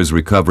pre-clear is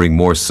recovering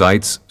more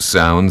sights,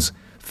 sounds,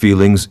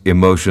 feelings,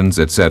 emotions,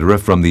 etc.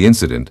 from the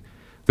incident,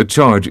 the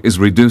charge is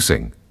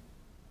reducing.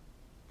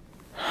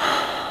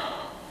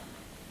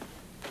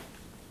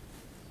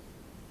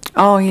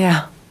 Oh,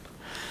 yeah.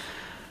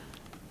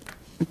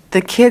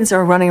 The kids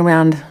are running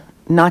around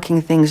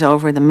knocking things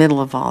over in the middle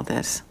of all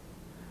this.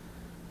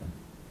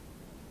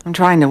 I'm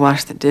trying to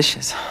wash the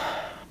dishes.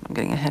 I'm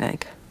getting a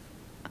headache.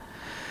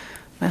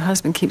 My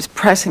husband keeps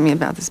pressing me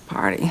about this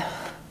party.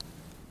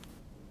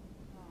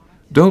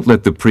 Don't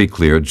let the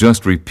pre-clear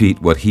just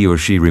repeat what he or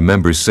she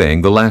remembers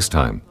saying the last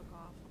time.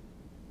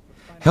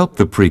 Help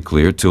the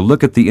pre-clear to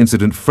look at the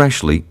incident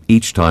freshly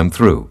each time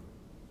through.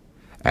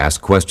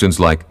 Ask questions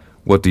like,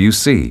 what do you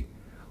see?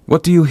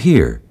 What do you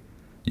hear?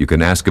 You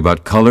can ask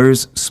about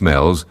colors,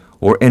 smells,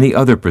 or any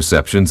other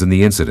perceptions in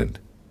the incident.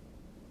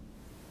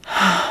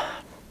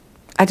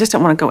 I just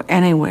don't want to go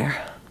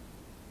anywhere.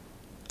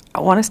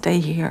 I want to stay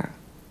here.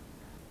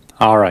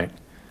 All right.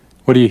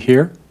 What do you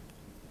hear?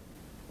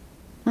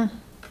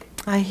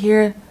 I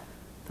hear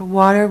the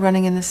water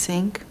running in the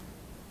sink.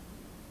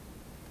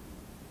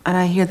 And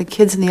I hear the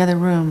kids in the other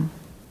room.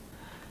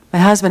 My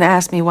husband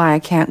asked me why I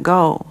can't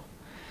go.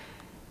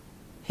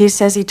 He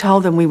says he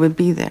told them we would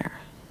be there.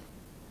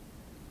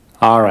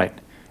 All right.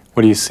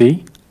 What do you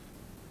see?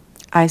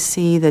 I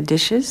see the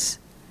dishes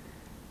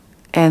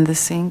and the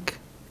sink.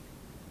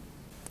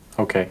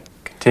 Okay,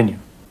 continue.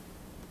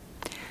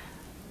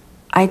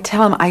 I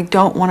tell him I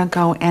don't want to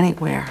go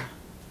anywhere.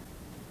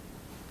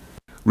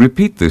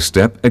 Repeat this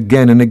step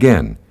again and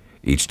again,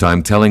 each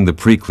time telling the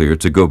pre-clear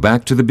to go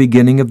back to the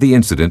beginning of the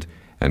incident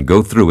and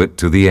go through it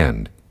to the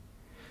end.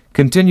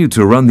 Continue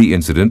to run the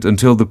incident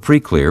until the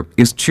pre-clear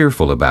is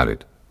cheerful about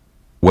it.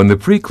 When the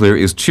pre-clear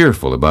is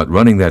cheerful about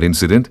running that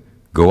incident,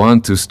 go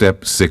on to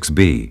step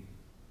 6B.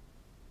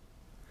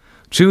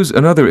 Choose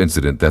another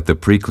incident that the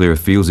pre-clear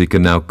feels he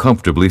can now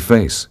comfortably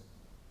face.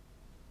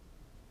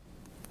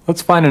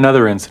 Let's find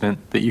another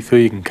incident that you feel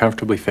you can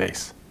comfortably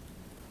face.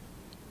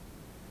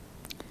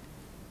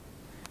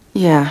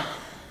 Yeah.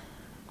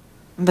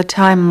 The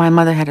time my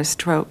mother had a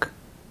stroke.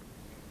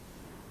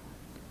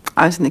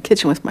 I was in the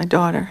kitchen with my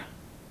daughter.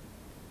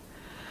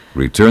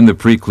 Return the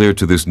pre-clear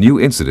to this new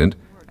incident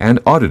and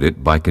audit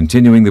it by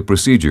continuing the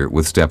procedure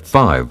with step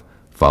 5,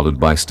 followed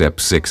by step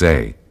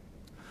 6A.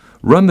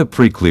 Run the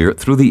pre-clear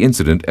through the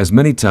incident as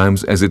many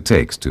times as it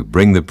takes to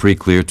bring the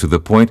pre-clear to the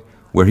point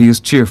where he is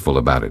cheerful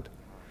about it.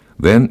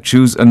 Then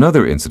choose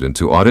another incident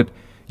to audit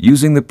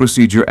using the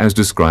procedure as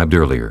described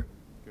earlier.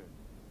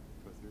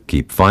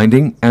 Keep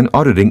finding and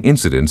auditing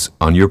incidents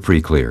on your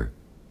pre-clear.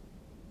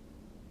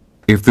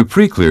 If the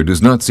pre-clear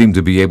does not seem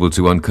to be able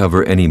to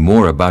uncover any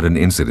more about an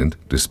incident,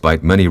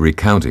 despite many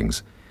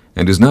recountings,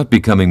 and is not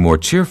becoming more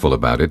cheerful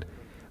about it,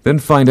 then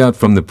find out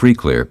from the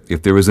pre-clear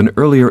if there is an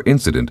earlier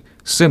incident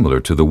similar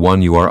to the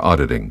one you are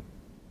auditing.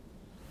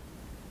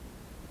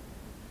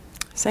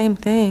 Same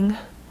thing.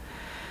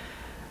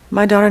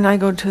 My daughter and I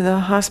go to the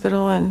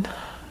hospital and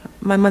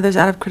my mother's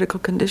out of critical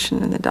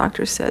condition and the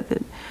doctor said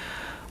that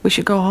we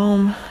should go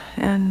home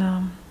and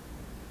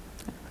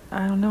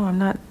I don't know, I'm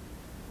not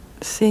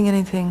seeing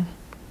anything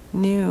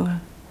new.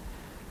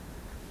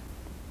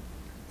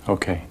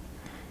 Okay.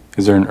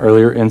 Is there an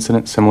earlier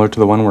incident similar to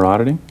the one we're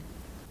auditing?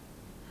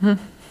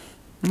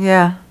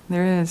 Yeah,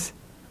 there is.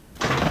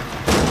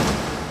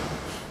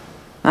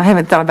 I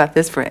haven't thought about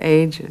this for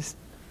ages.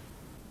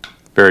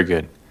 Very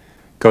good.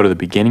 Go to the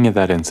beginning of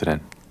that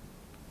incident.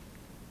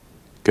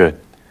 Good.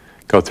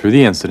 Go through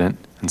the incident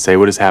and say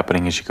what is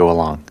happening as you go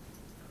along.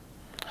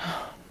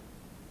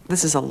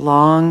 This is a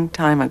long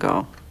time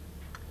ago.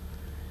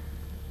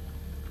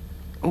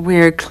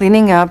 We're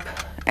cleaning up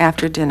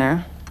after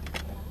dinner.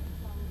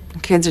 The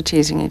kids are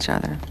teasing each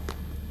other.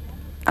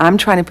 I'm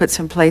trying to put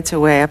some plates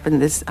away up in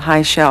this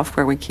high shelf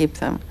where we keep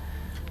them.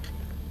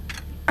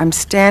 I'm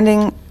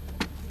standing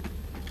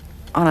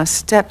on a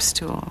step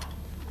stool.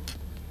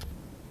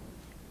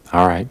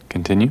 All right,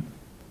 continue.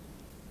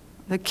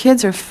 The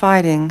kids are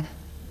fighting.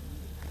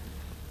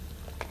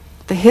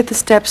 They hit the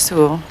step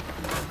stool,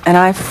 and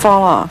I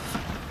fall off.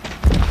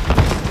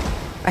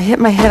 I hit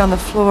my head on the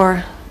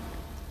floor,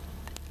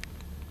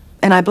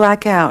 and I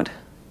black out.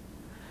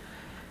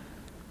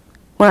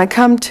 When I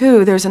come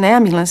to, there's an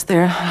ambulance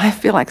there. I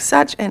feel like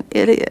such an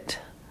idiot.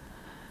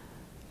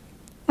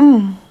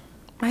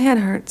 My head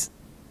hurts.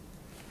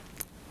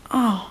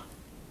 Oh,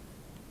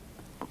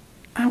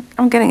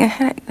 I'm getting a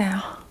headache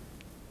now.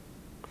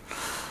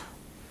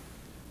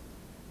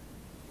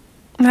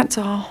 That's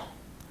all.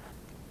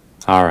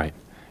 All right.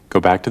 Go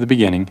back to the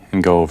beginning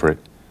and go over it.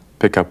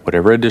 Pick up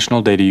whatever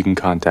additional data you can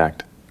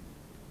contact.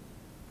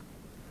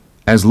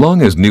 As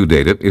long as new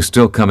data is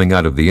still coming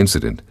out of the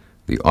incident,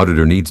 The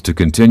auditor needs to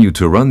continue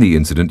to run the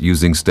incident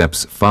using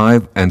steps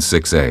 5 and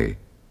 6A.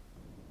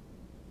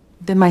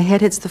 Then my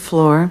head hits the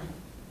floor,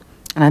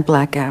 and I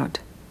black out.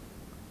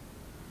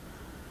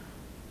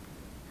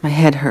 My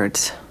head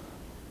hurts.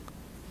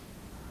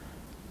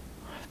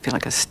 I feel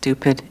like a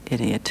stupid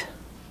idiot.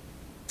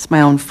 It's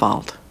my own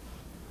fault.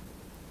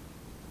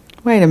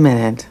 Wait a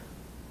minute.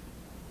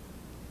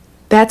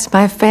 That's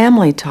my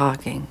family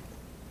talking.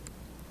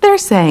 They're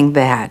saying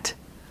that.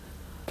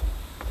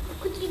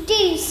 What you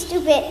did, you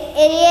stupid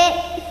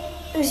idiot.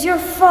 It was your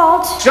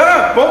fault. Shut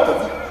up, both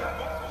of you!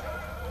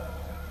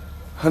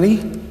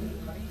 Honey?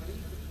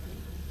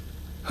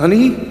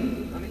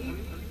 Honey?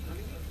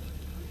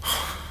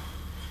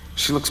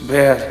 She looks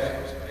bad.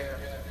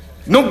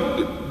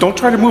 No, don't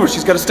try to move her.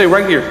 She's got to stay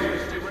right here.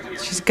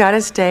 She's got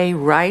to stay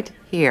right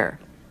here.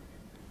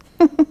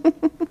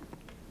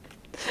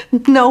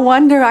 No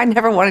wonder I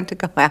never wanted to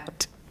go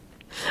out.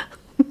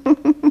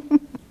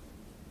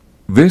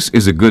 This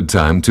is a good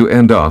time to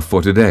end off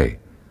for today.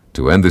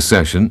 To end the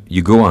session,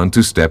 you go on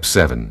to step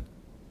 7.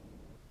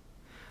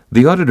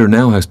 The auditor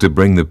now has to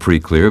bring the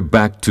pre-clear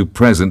back to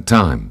present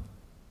time.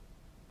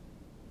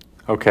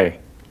 Okay,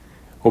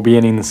 we'll be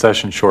ending the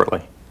session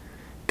shortly.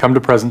 Come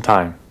to present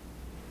time.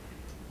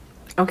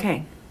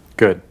 Okay.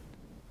 Good.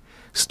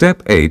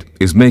 Step 8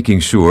 is making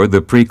sure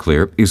the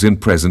pre-clear is in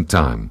present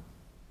time.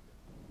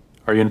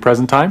 Are you in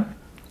present time?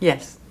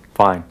 Yes.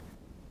 Fine.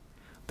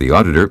 The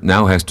auditor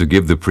now has to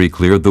give the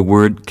pre-clear the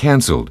word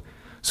canceled,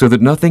 so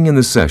that nothing in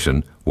the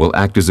session will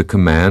act as a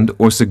command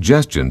or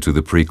suggestion to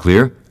the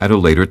pre-clear at a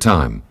later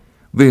time.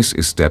 This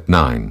is step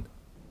 9.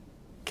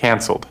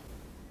 Canceled.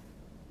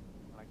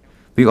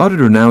 The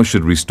auditor now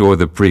should restore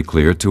the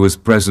pre-clear to his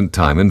present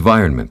time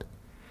environment.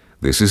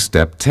 This is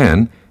step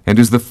 10 and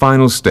is the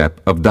final step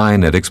of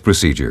Dianetics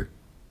procedure.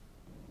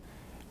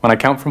 When I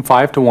count from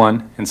 5 to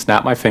 1 and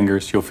snap my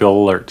fingers, you'll feel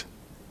alert.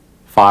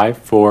 5,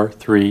 4,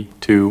 3,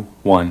 2,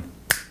 1.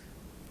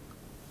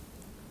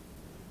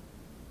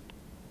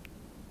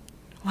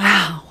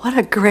 Wow, what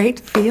a great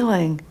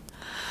feeling.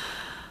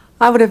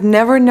 I would have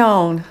never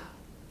known.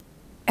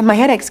 And my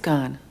headache's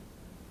gone.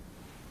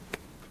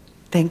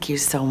 Thank you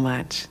so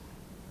much.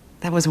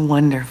 That was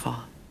wonderful.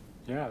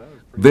 Yeah, that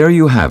was pretty. There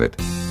you have it.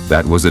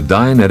 That was a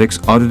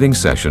Dianetics auditing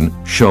session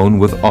shown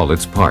with all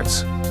its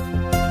parts.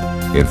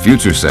 In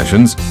future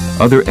sessions,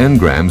 other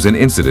engrams and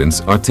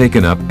incidents are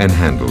taken up and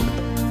handled.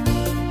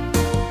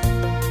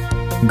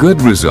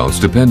 Good results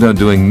depend on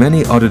doing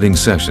many auditing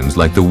sessions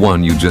like the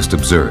one you just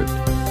observed.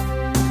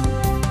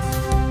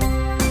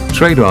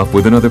 Trade off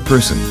with another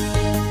person.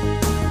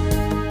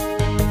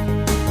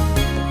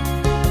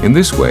 In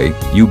this way,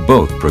 you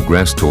both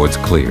progress towards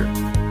clear.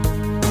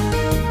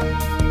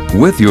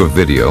 With your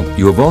video,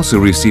 you have also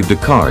received a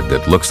card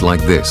that looks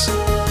like this.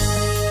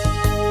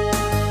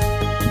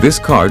 This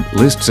card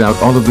lists out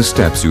all of the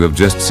steps you have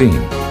just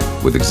seen,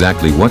 with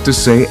exactly what to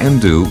say and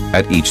do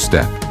at each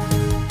step.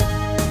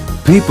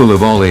 People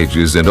of all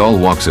ages and all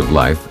walks of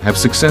life have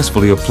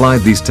successfully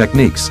applied these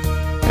techniques,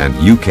 and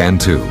you can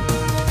too.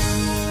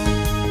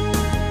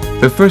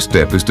 The first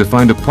step is to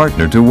find a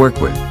partner to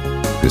work with.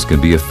 This can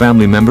be a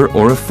family member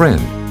or a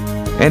friend,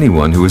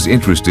 anyone who is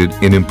interested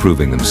in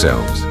improving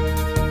themselves.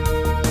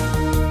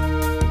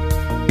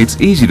 It's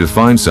easy to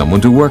find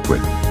someone to work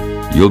with.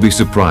 You'll be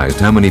surprised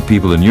how many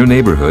people in your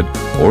neighborhood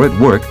or at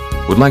work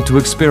would like to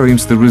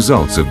experience the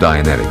results of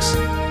Dianetics.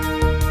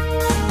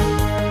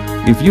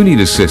 If you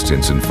need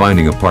assistance in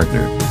finding a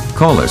partner,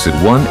 call us at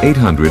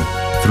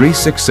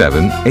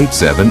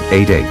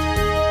 1-800-367-8788.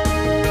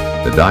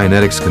 The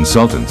Dianetics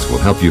consultants will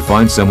help you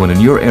find someone in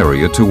your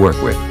area to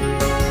work with.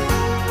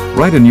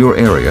 Right in your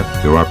area,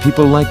 there are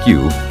people like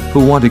you who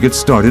want to get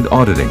started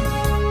auditing.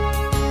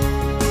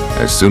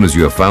 As soon as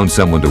you have found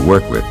someone to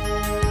work with,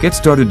 get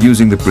started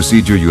using the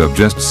procedure you have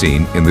just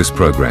seen in this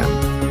program.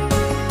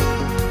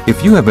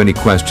 If you have any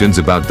questions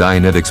about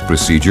Dianetics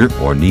procedure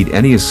or need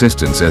any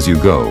assistance as you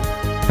go,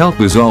 help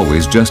is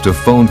always just a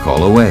phone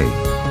call away.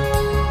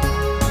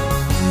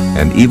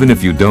 And even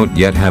if you don't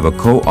yet have a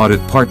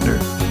co-audit partner,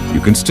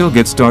 you can still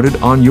get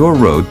started on your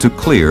road to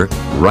clear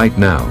right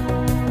now.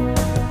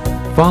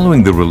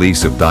 Following the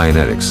release of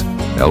Dianetics,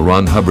 L.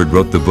 Ron Hubbard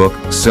wrote the book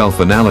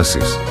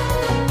Self-Analysis.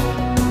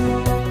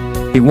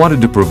 He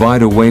wanted to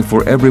provide a way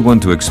for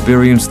everyone to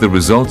experience the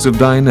results of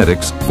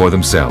Dianetics for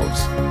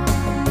themselves.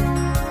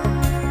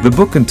 The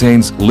book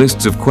contains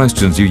lists of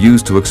questions you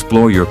use to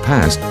explore your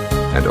past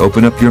and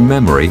open up your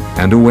memory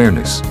and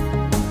awareness.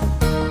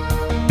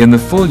 In the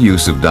full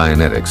use of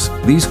Dianetics,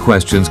 these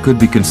questions could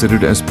be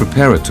considered as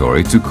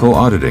preparatory to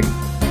co-auditing.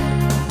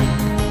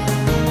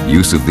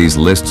 Use of these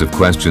lists of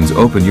questions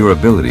open your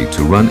ability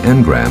to run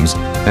engrams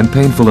and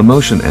painful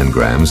emotion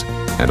engrams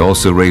and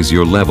also raise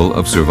your level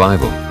of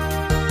survival.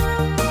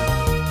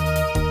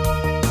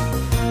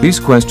 These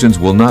questions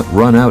will not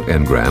run out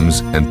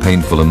engrams and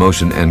painful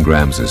emotion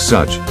engrams as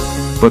such,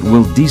 but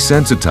will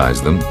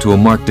desensitize them to a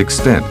marked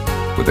extent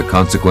with a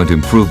consequent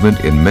improvement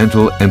in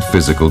mental and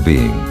physical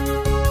being.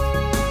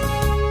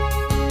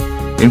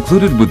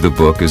 Included with the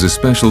book is a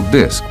special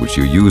disc which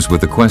you use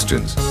with the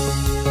questions.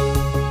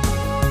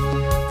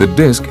 The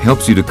disc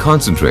helps you to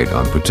concentrate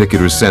on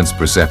particular sense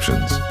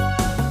perceptions.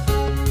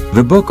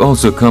 The book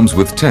also comes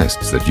with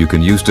tests that you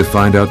can use to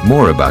find out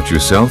more about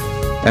yourself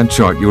and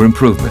chart your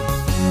improvement.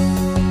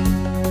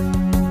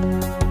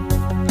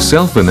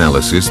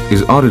 Self-analysis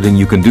is auditing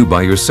you can do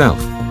by yourself,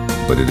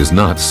 but it is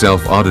not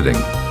self-auditing.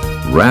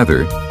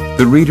 Rather,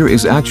 the reader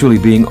is actually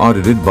being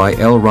audited by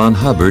L. Ron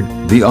Hubbard,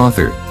 the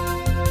author.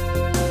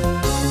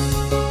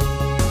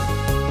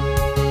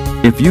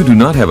 If you do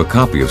not have a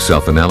copy of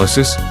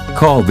Self-Analysis,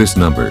 call this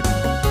number.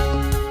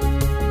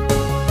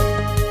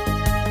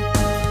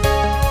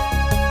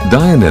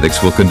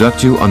 Dianetics will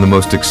conduct you on the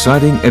most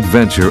exciting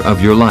adventure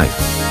of your life.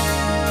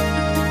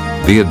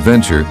 The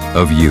adventure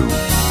of you.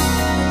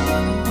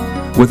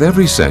 With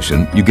every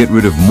session, you get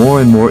rid of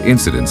more and more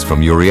incidents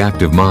from your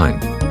reactive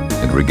mind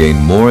and regain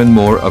more and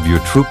more of your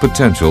true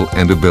potential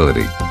and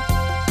ability.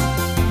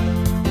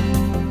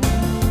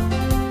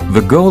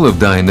 The goal of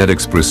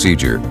Dianetics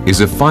procedure is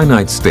a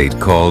finite state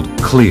called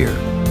clear.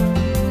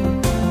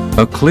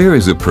 A clear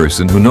is a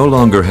person who no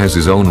longer has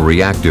his own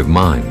reactive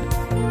mind.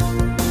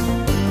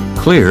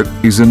 Clear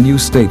is a new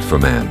state for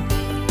man,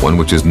 one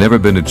which has never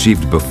been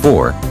achieved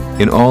before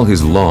in all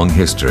his long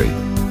history.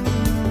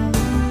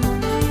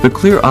 The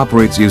clear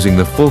operates using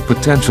the full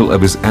potential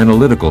of his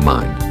analytical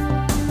mind.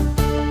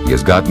 He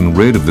has gotten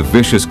rid of the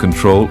vicious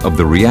control of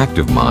the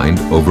reactive mind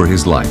over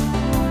his life.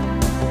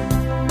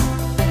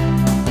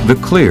 The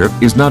clear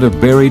is not a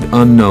buried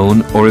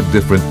unknown or a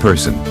different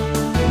person,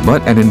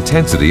 but an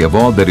intensity of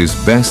all that is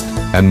best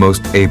and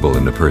most able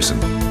in the person.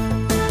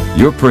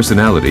 Your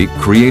personality,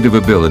 creative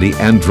ability,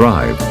 and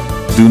drive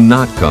do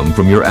not come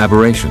from your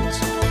aberrations.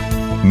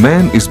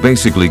 Man is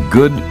basically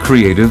good,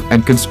 creative,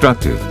 and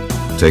constructive.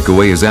 Take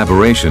away his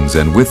aberrations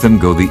and with them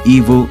go the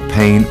evil,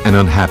 pain, and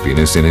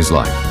unhappiness in his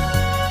life.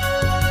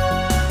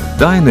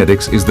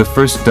 Dianetics is the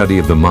first study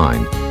of the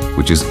mind,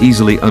 which is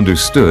easily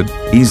understood,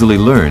 easily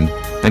learned,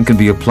 and can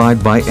be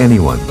applied by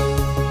anyone.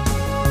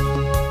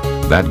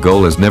 That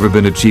goal has never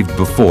been achieved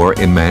before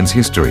in man's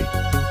history.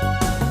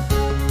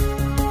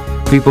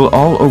 People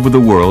all over the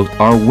world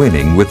are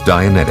winning with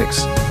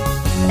Dianetics.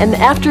 And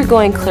after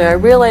going clear, I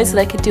realized that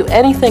I could do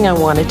anything I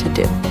wanted to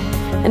do.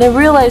 And I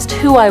realized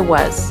who I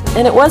was.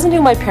 And it wasn't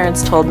who my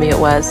parents told me it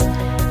was.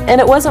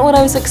 And it wasn't what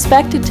I was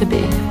expected to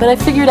be. But I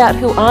figured out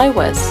who I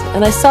was.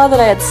 And I saw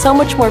that I had so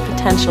much more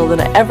potential than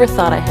I ever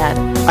thought I had.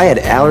 I had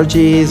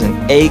allergies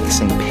and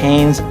aches and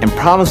pains and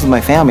problems with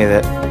my family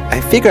that I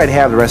figured I'd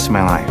have the rest of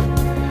my life.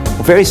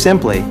 Well, very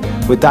simply,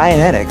 with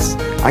Dianetics,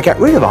 I got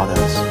rid of all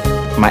those.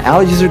 My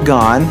allergies are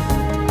gone,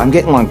 I'm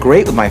getting along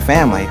great with my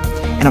family,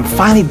 and I'm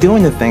finally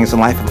doing the things in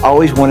life I've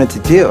always wanted to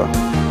do.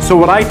 So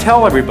what I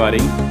tell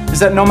everybody is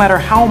that no matter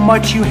how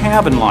much you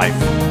have in life,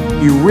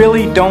 you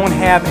really don't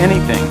have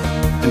anything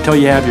until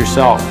you have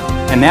yourself.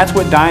 And that's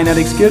what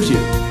Dianetics gives you,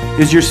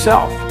 is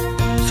yourself.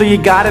 So you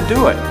gotta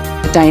do it.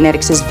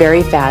 Dianetics is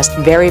very fast,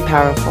 very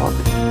powerful,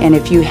 and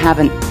if you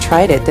haven't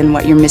tried it, then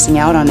what you're missing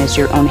out on is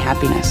your own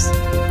happiness.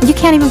 You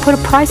can't even put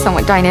a price on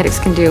what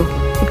Dianetics can do.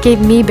 It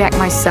gave me back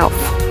myself.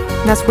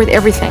 And that's worth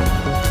everything.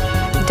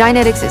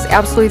 Dianetics is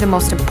absolutely the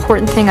most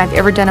important thing I've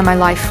ever done in my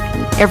life.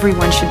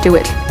 Everyone should do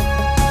it.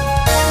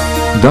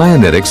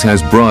 Dianetics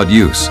has broad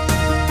use.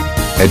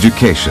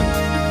 Education,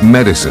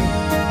 medicine,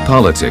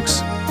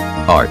 politics,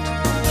 art.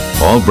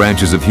 All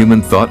branches of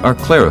human thought are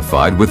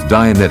clarified with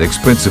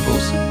Dianetics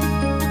principles.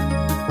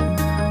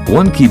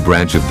 One key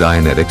branch of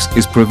Dianetics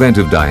is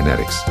preventive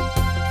Dianetics,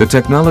 the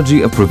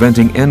technology of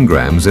preventing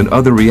engrams and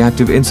other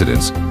reactive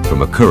incidents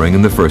from occurring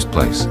in the first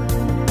place.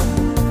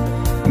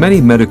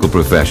 Many medical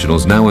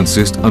professionals now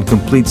insist on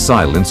complete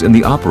silence in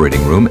the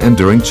operating room and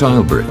during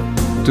childbirth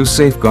to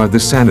safeguard the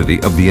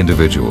sanity of the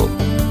individual.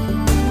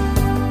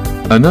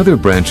 Another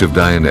branch of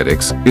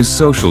Dianetics is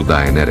social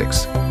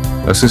Dianetics.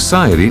 A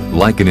society,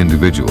 like an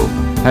individual,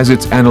 has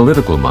its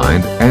analytical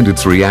mind and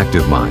its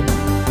reactive mind.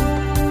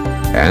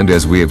 And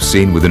as we have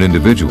seen with an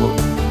individual,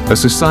 a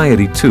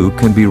society too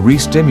can be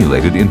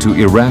re-stimulated into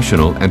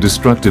irrational and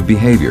destructive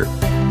behavior,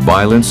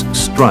 violence,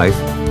 strife,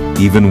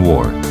 even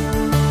war.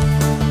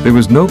 There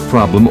is no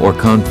problem or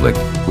conflict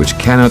which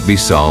cannot be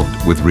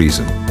solved with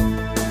reason.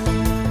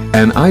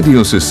 An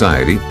ideal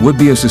society would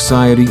be a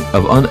society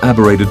of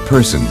unaberrated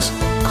persons,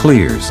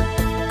 clears,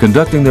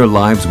 conducting their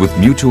lives with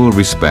mutual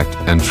respect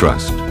and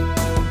trust.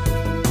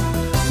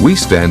 We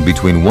stand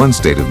between one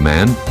state of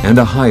man and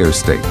a higher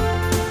state.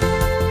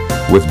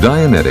 With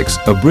Dianetics,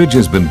 a bridge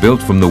has been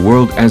built from the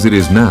world as it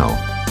is now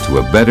to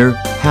a better,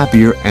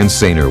 happier, and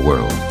saner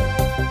world.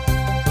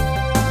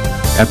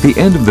 At the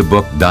end of the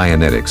book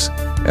Dianetics,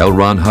 L.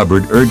 Ron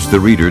Hubbard urged the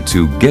reader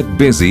to get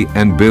busy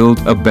and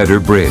build a better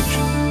bridge.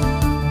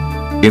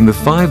 In the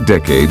 5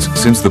 decades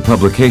since the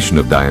publication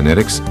of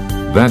Dianetics,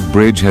 that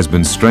bridge has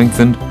been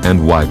strengthened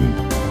and widened.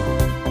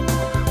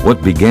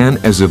 What began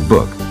as a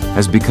book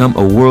has become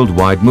a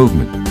worldwide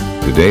movement.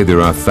 Today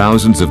there are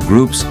thousands of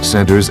groups,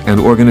 centers, and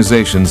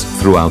organizations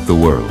throughout the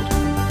world.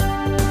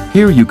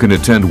 Here you can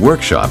attend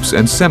workshops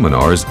and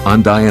seminars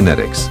on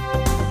Dianetics.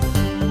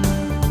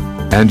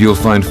 And you'll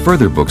find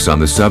further books on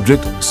the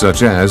subject,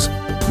 such as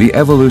The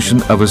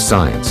Evolution of a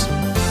Science,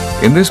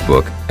 In this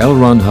book, L.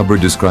 Ron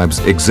Hubbard describes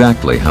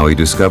exactly how he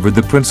discovered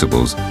the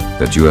principles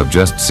that you have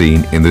just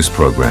seen in this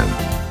program.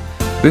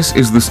 This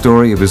is the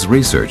story of his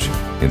research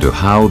into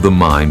how the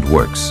mind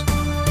works.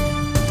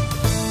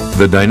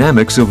 The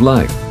Dynamics of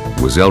Life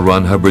was L.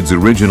 Ron Hubbard's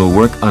original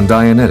work on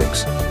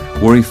Dianetics,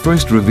 where he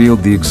first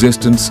revealed the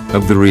existence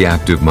of the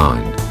reactive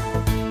mind.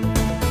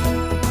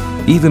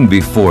 Even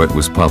before it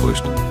was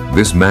published,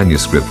 this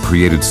manuscript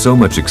created so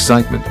much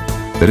excitement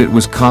that it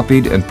was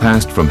copied and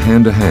passed from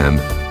hand to hand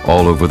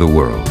all over the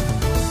world.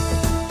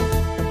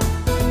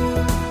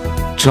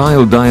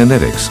 Child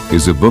Dianetics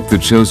is a book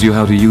that shows you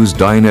how to use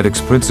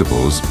Dianetics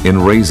principles in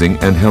raising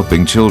and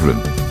helping children.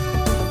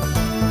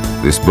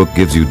 This book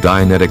gives you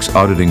Dianetics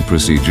auditing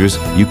procedures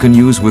you can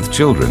use with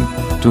children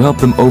to help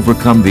them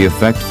overcome the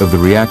effect of the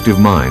reactive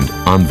mind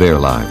on their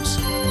lives.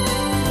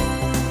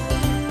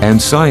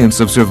 And Science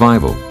of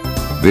Survival.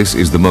 This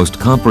is the most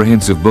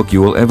comprehensive book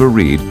you will ever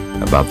read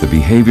about the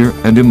behavior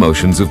and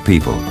emotions of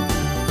people.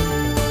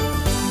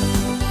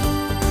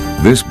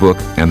 This book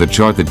and the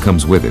chart that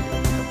comes with it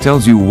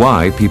tells you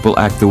why people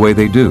act the way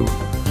they do,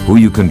 who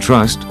you can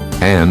trust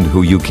and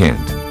who you can't.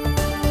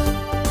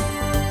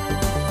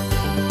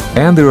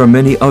 And there are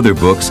many other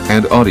books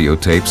and audio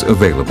tapes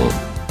available.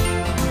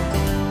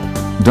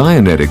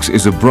 Dianetics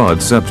is a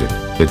broad subject.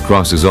 It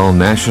crosses all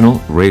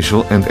national,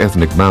 racial, and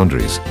ethnic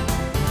boundaries.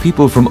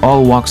 People from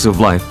all walks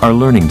of life are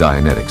learning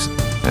Dianetics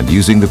and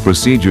using the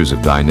procedures of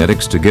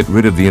Dianetics to get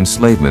rid of the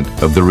enslavement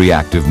of the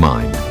reactive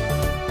mind.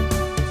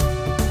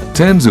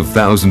 Tens of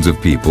thousands of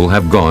people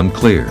have gone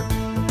clear.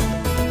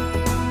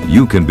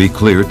 You can be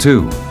clear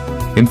too.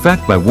 In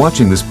fact, by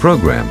watching this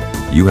program,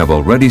 you have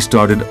already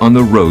started on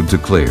the road to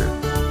clear.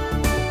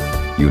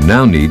 You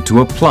now need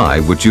to apply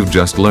what you've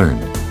just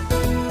learned.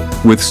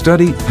 With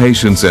study,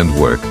 patience, and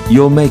work,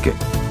 you'll make it.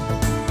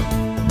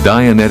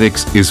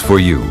 Dianetics is for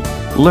you.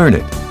 Learn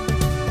it.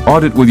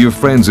 Audit with your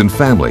friends and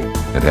family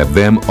and have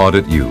them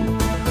audit you.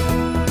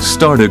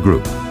 Start a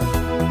group.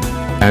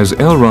 As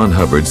L. Ron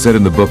Hubbard said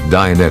in the book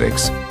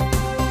Dianetics,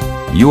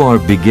 you are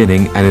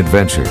beginning an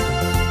adventure.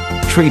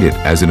 Treat it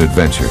as an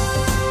adventure,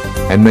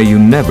 and may you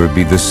never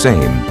be the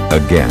same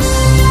again.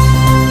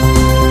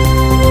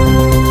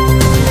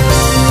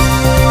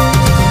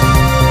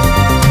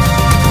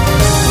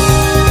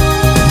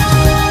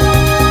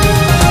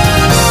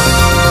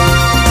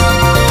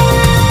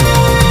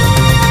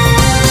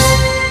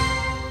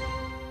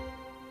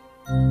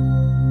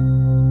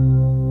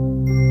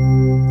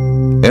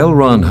 L.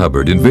 Ron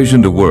Hubbard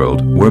envisioned a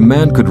world where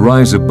man could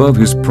rise above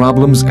his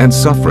problems and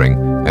suffering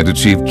and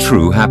achieve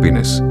true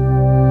happiness.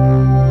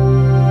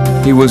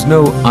 He was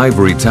no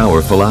ivory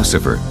tower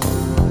philosopher.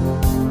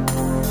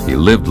 He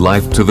lived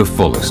life to the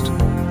fullest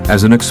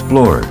as an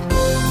explorer,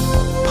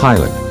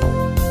 pilot,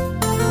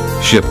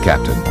 ship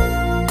captain,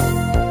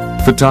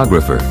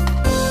 photographer,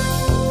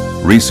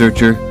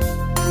 researcher,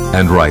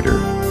 and writer.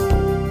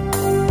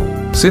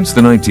 Since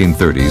the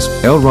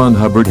 1930s, L. Ron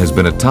Hubbard has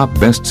been a top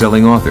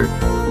best-selling author,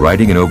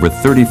 writing in over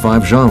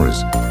 35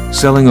 genres,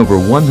 selling over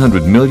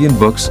 100 million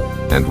books,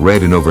 and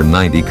read in over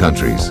 90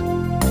 countries.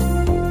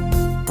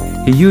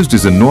 He used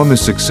his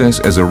enormous success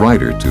as a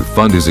writer to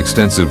fund his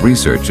extensive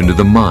research into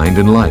the mind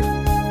and life.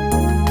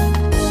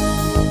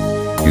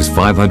 His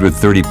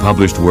 530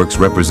 published works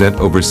represent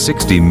over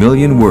 60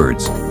 million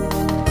words,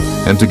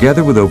 and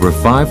together with over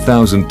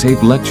 5,000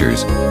 taped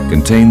lectures,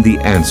 contain the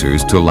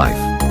answers to life.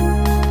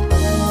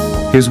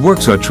 His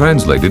works are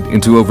translated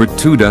into over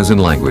 24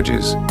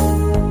 languages.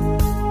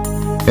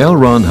 L.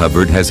 Ron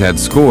Hubbard has had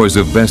scores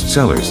of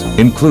bestsellers,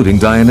 including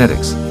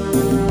Dianetics.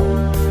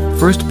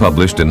 First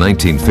published in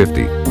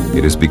 1950,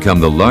 it has become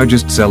the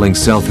largest-selling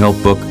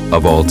self-help book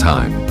of all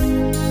time.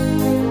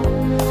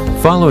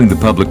 Following the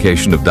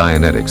publication of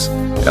Dianetics,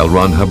 L.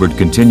 Ron Hubbard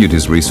continued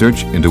his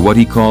research into what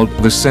he called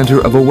the center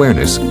of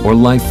awareness, or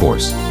life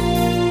force.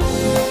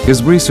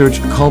 His research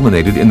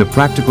culminated in the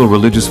practical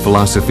religious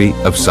philosophy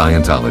of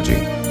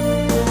Scientology.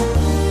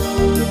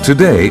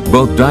 Today,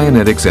 both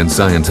Dianetics and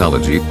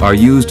Scientology are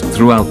used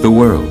throughout the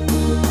world.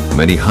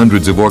 Many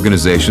hundreds of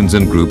organizations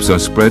and groups are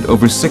spread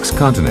over 6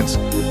 continents,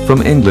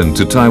 from England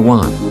to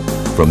Taiwan,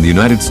 from the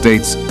United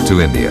States to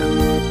India.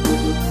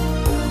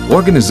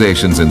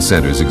 Organizations and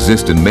centers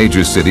exist in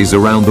major cities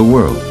around the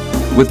world,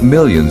 with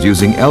millions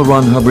using L.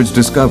 Ron Hubbard's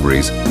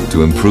discoveries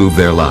to improve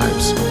their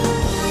lives.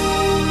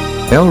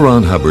 L.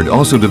 Ron Hubbard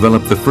also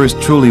developed the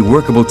first truly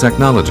workable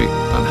technology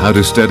on how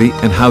to study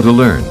and how to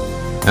learn,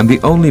 and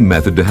the only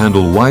method to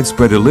handle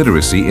widespread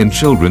illiteracy in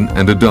children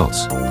and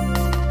adults.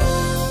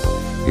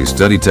 His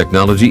study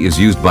technology is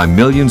used by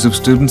millions of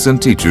students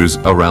and teachers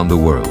around the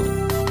world.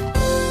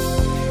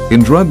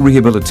 In drug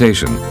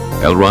rehabilitation,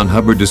 L. Ron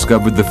Hubbard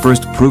discovered the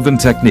first proven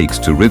techniques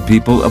to rid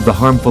people of the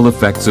harmful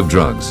effects of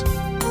drugs.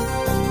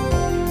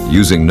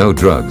 Using no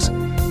drugs,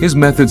 his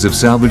methods have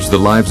salvaged the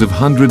lives of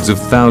hundreds of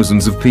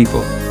thousands of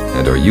people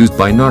and are used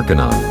by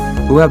Narconon,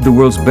 who have the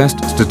world's best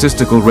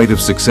statistical rate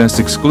of success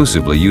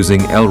exclusively using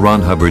L.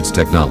 Ron Hubbard's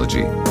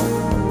technology.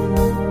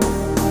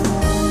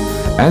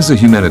 As a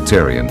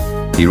humanitarian,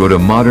 he wrote a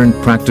modern,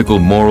 practical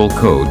moral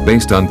code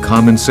based on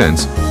common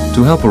sense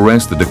to help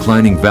arrest the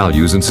declining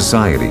values in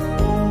society.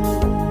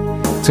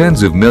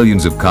 Tens of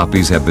millions of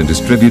copies have been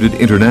distributed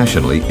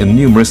internationally in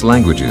numerous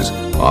languages,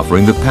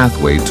 offering the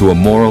pathway to a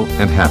moral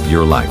and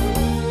happier life.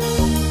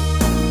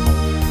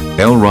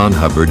 L. Ron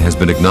Hubbard has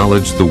been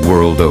acknowledged the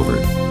world over.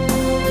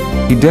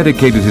 He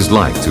dedicated his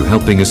life to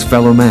helping his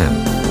fellow man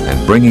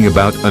and bringing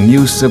about a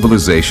new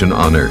civilization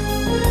on Earth.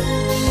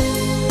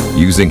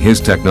 Using his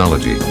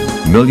technology,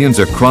 millions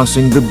are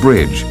crossing the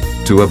bridge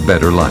to a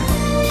better life.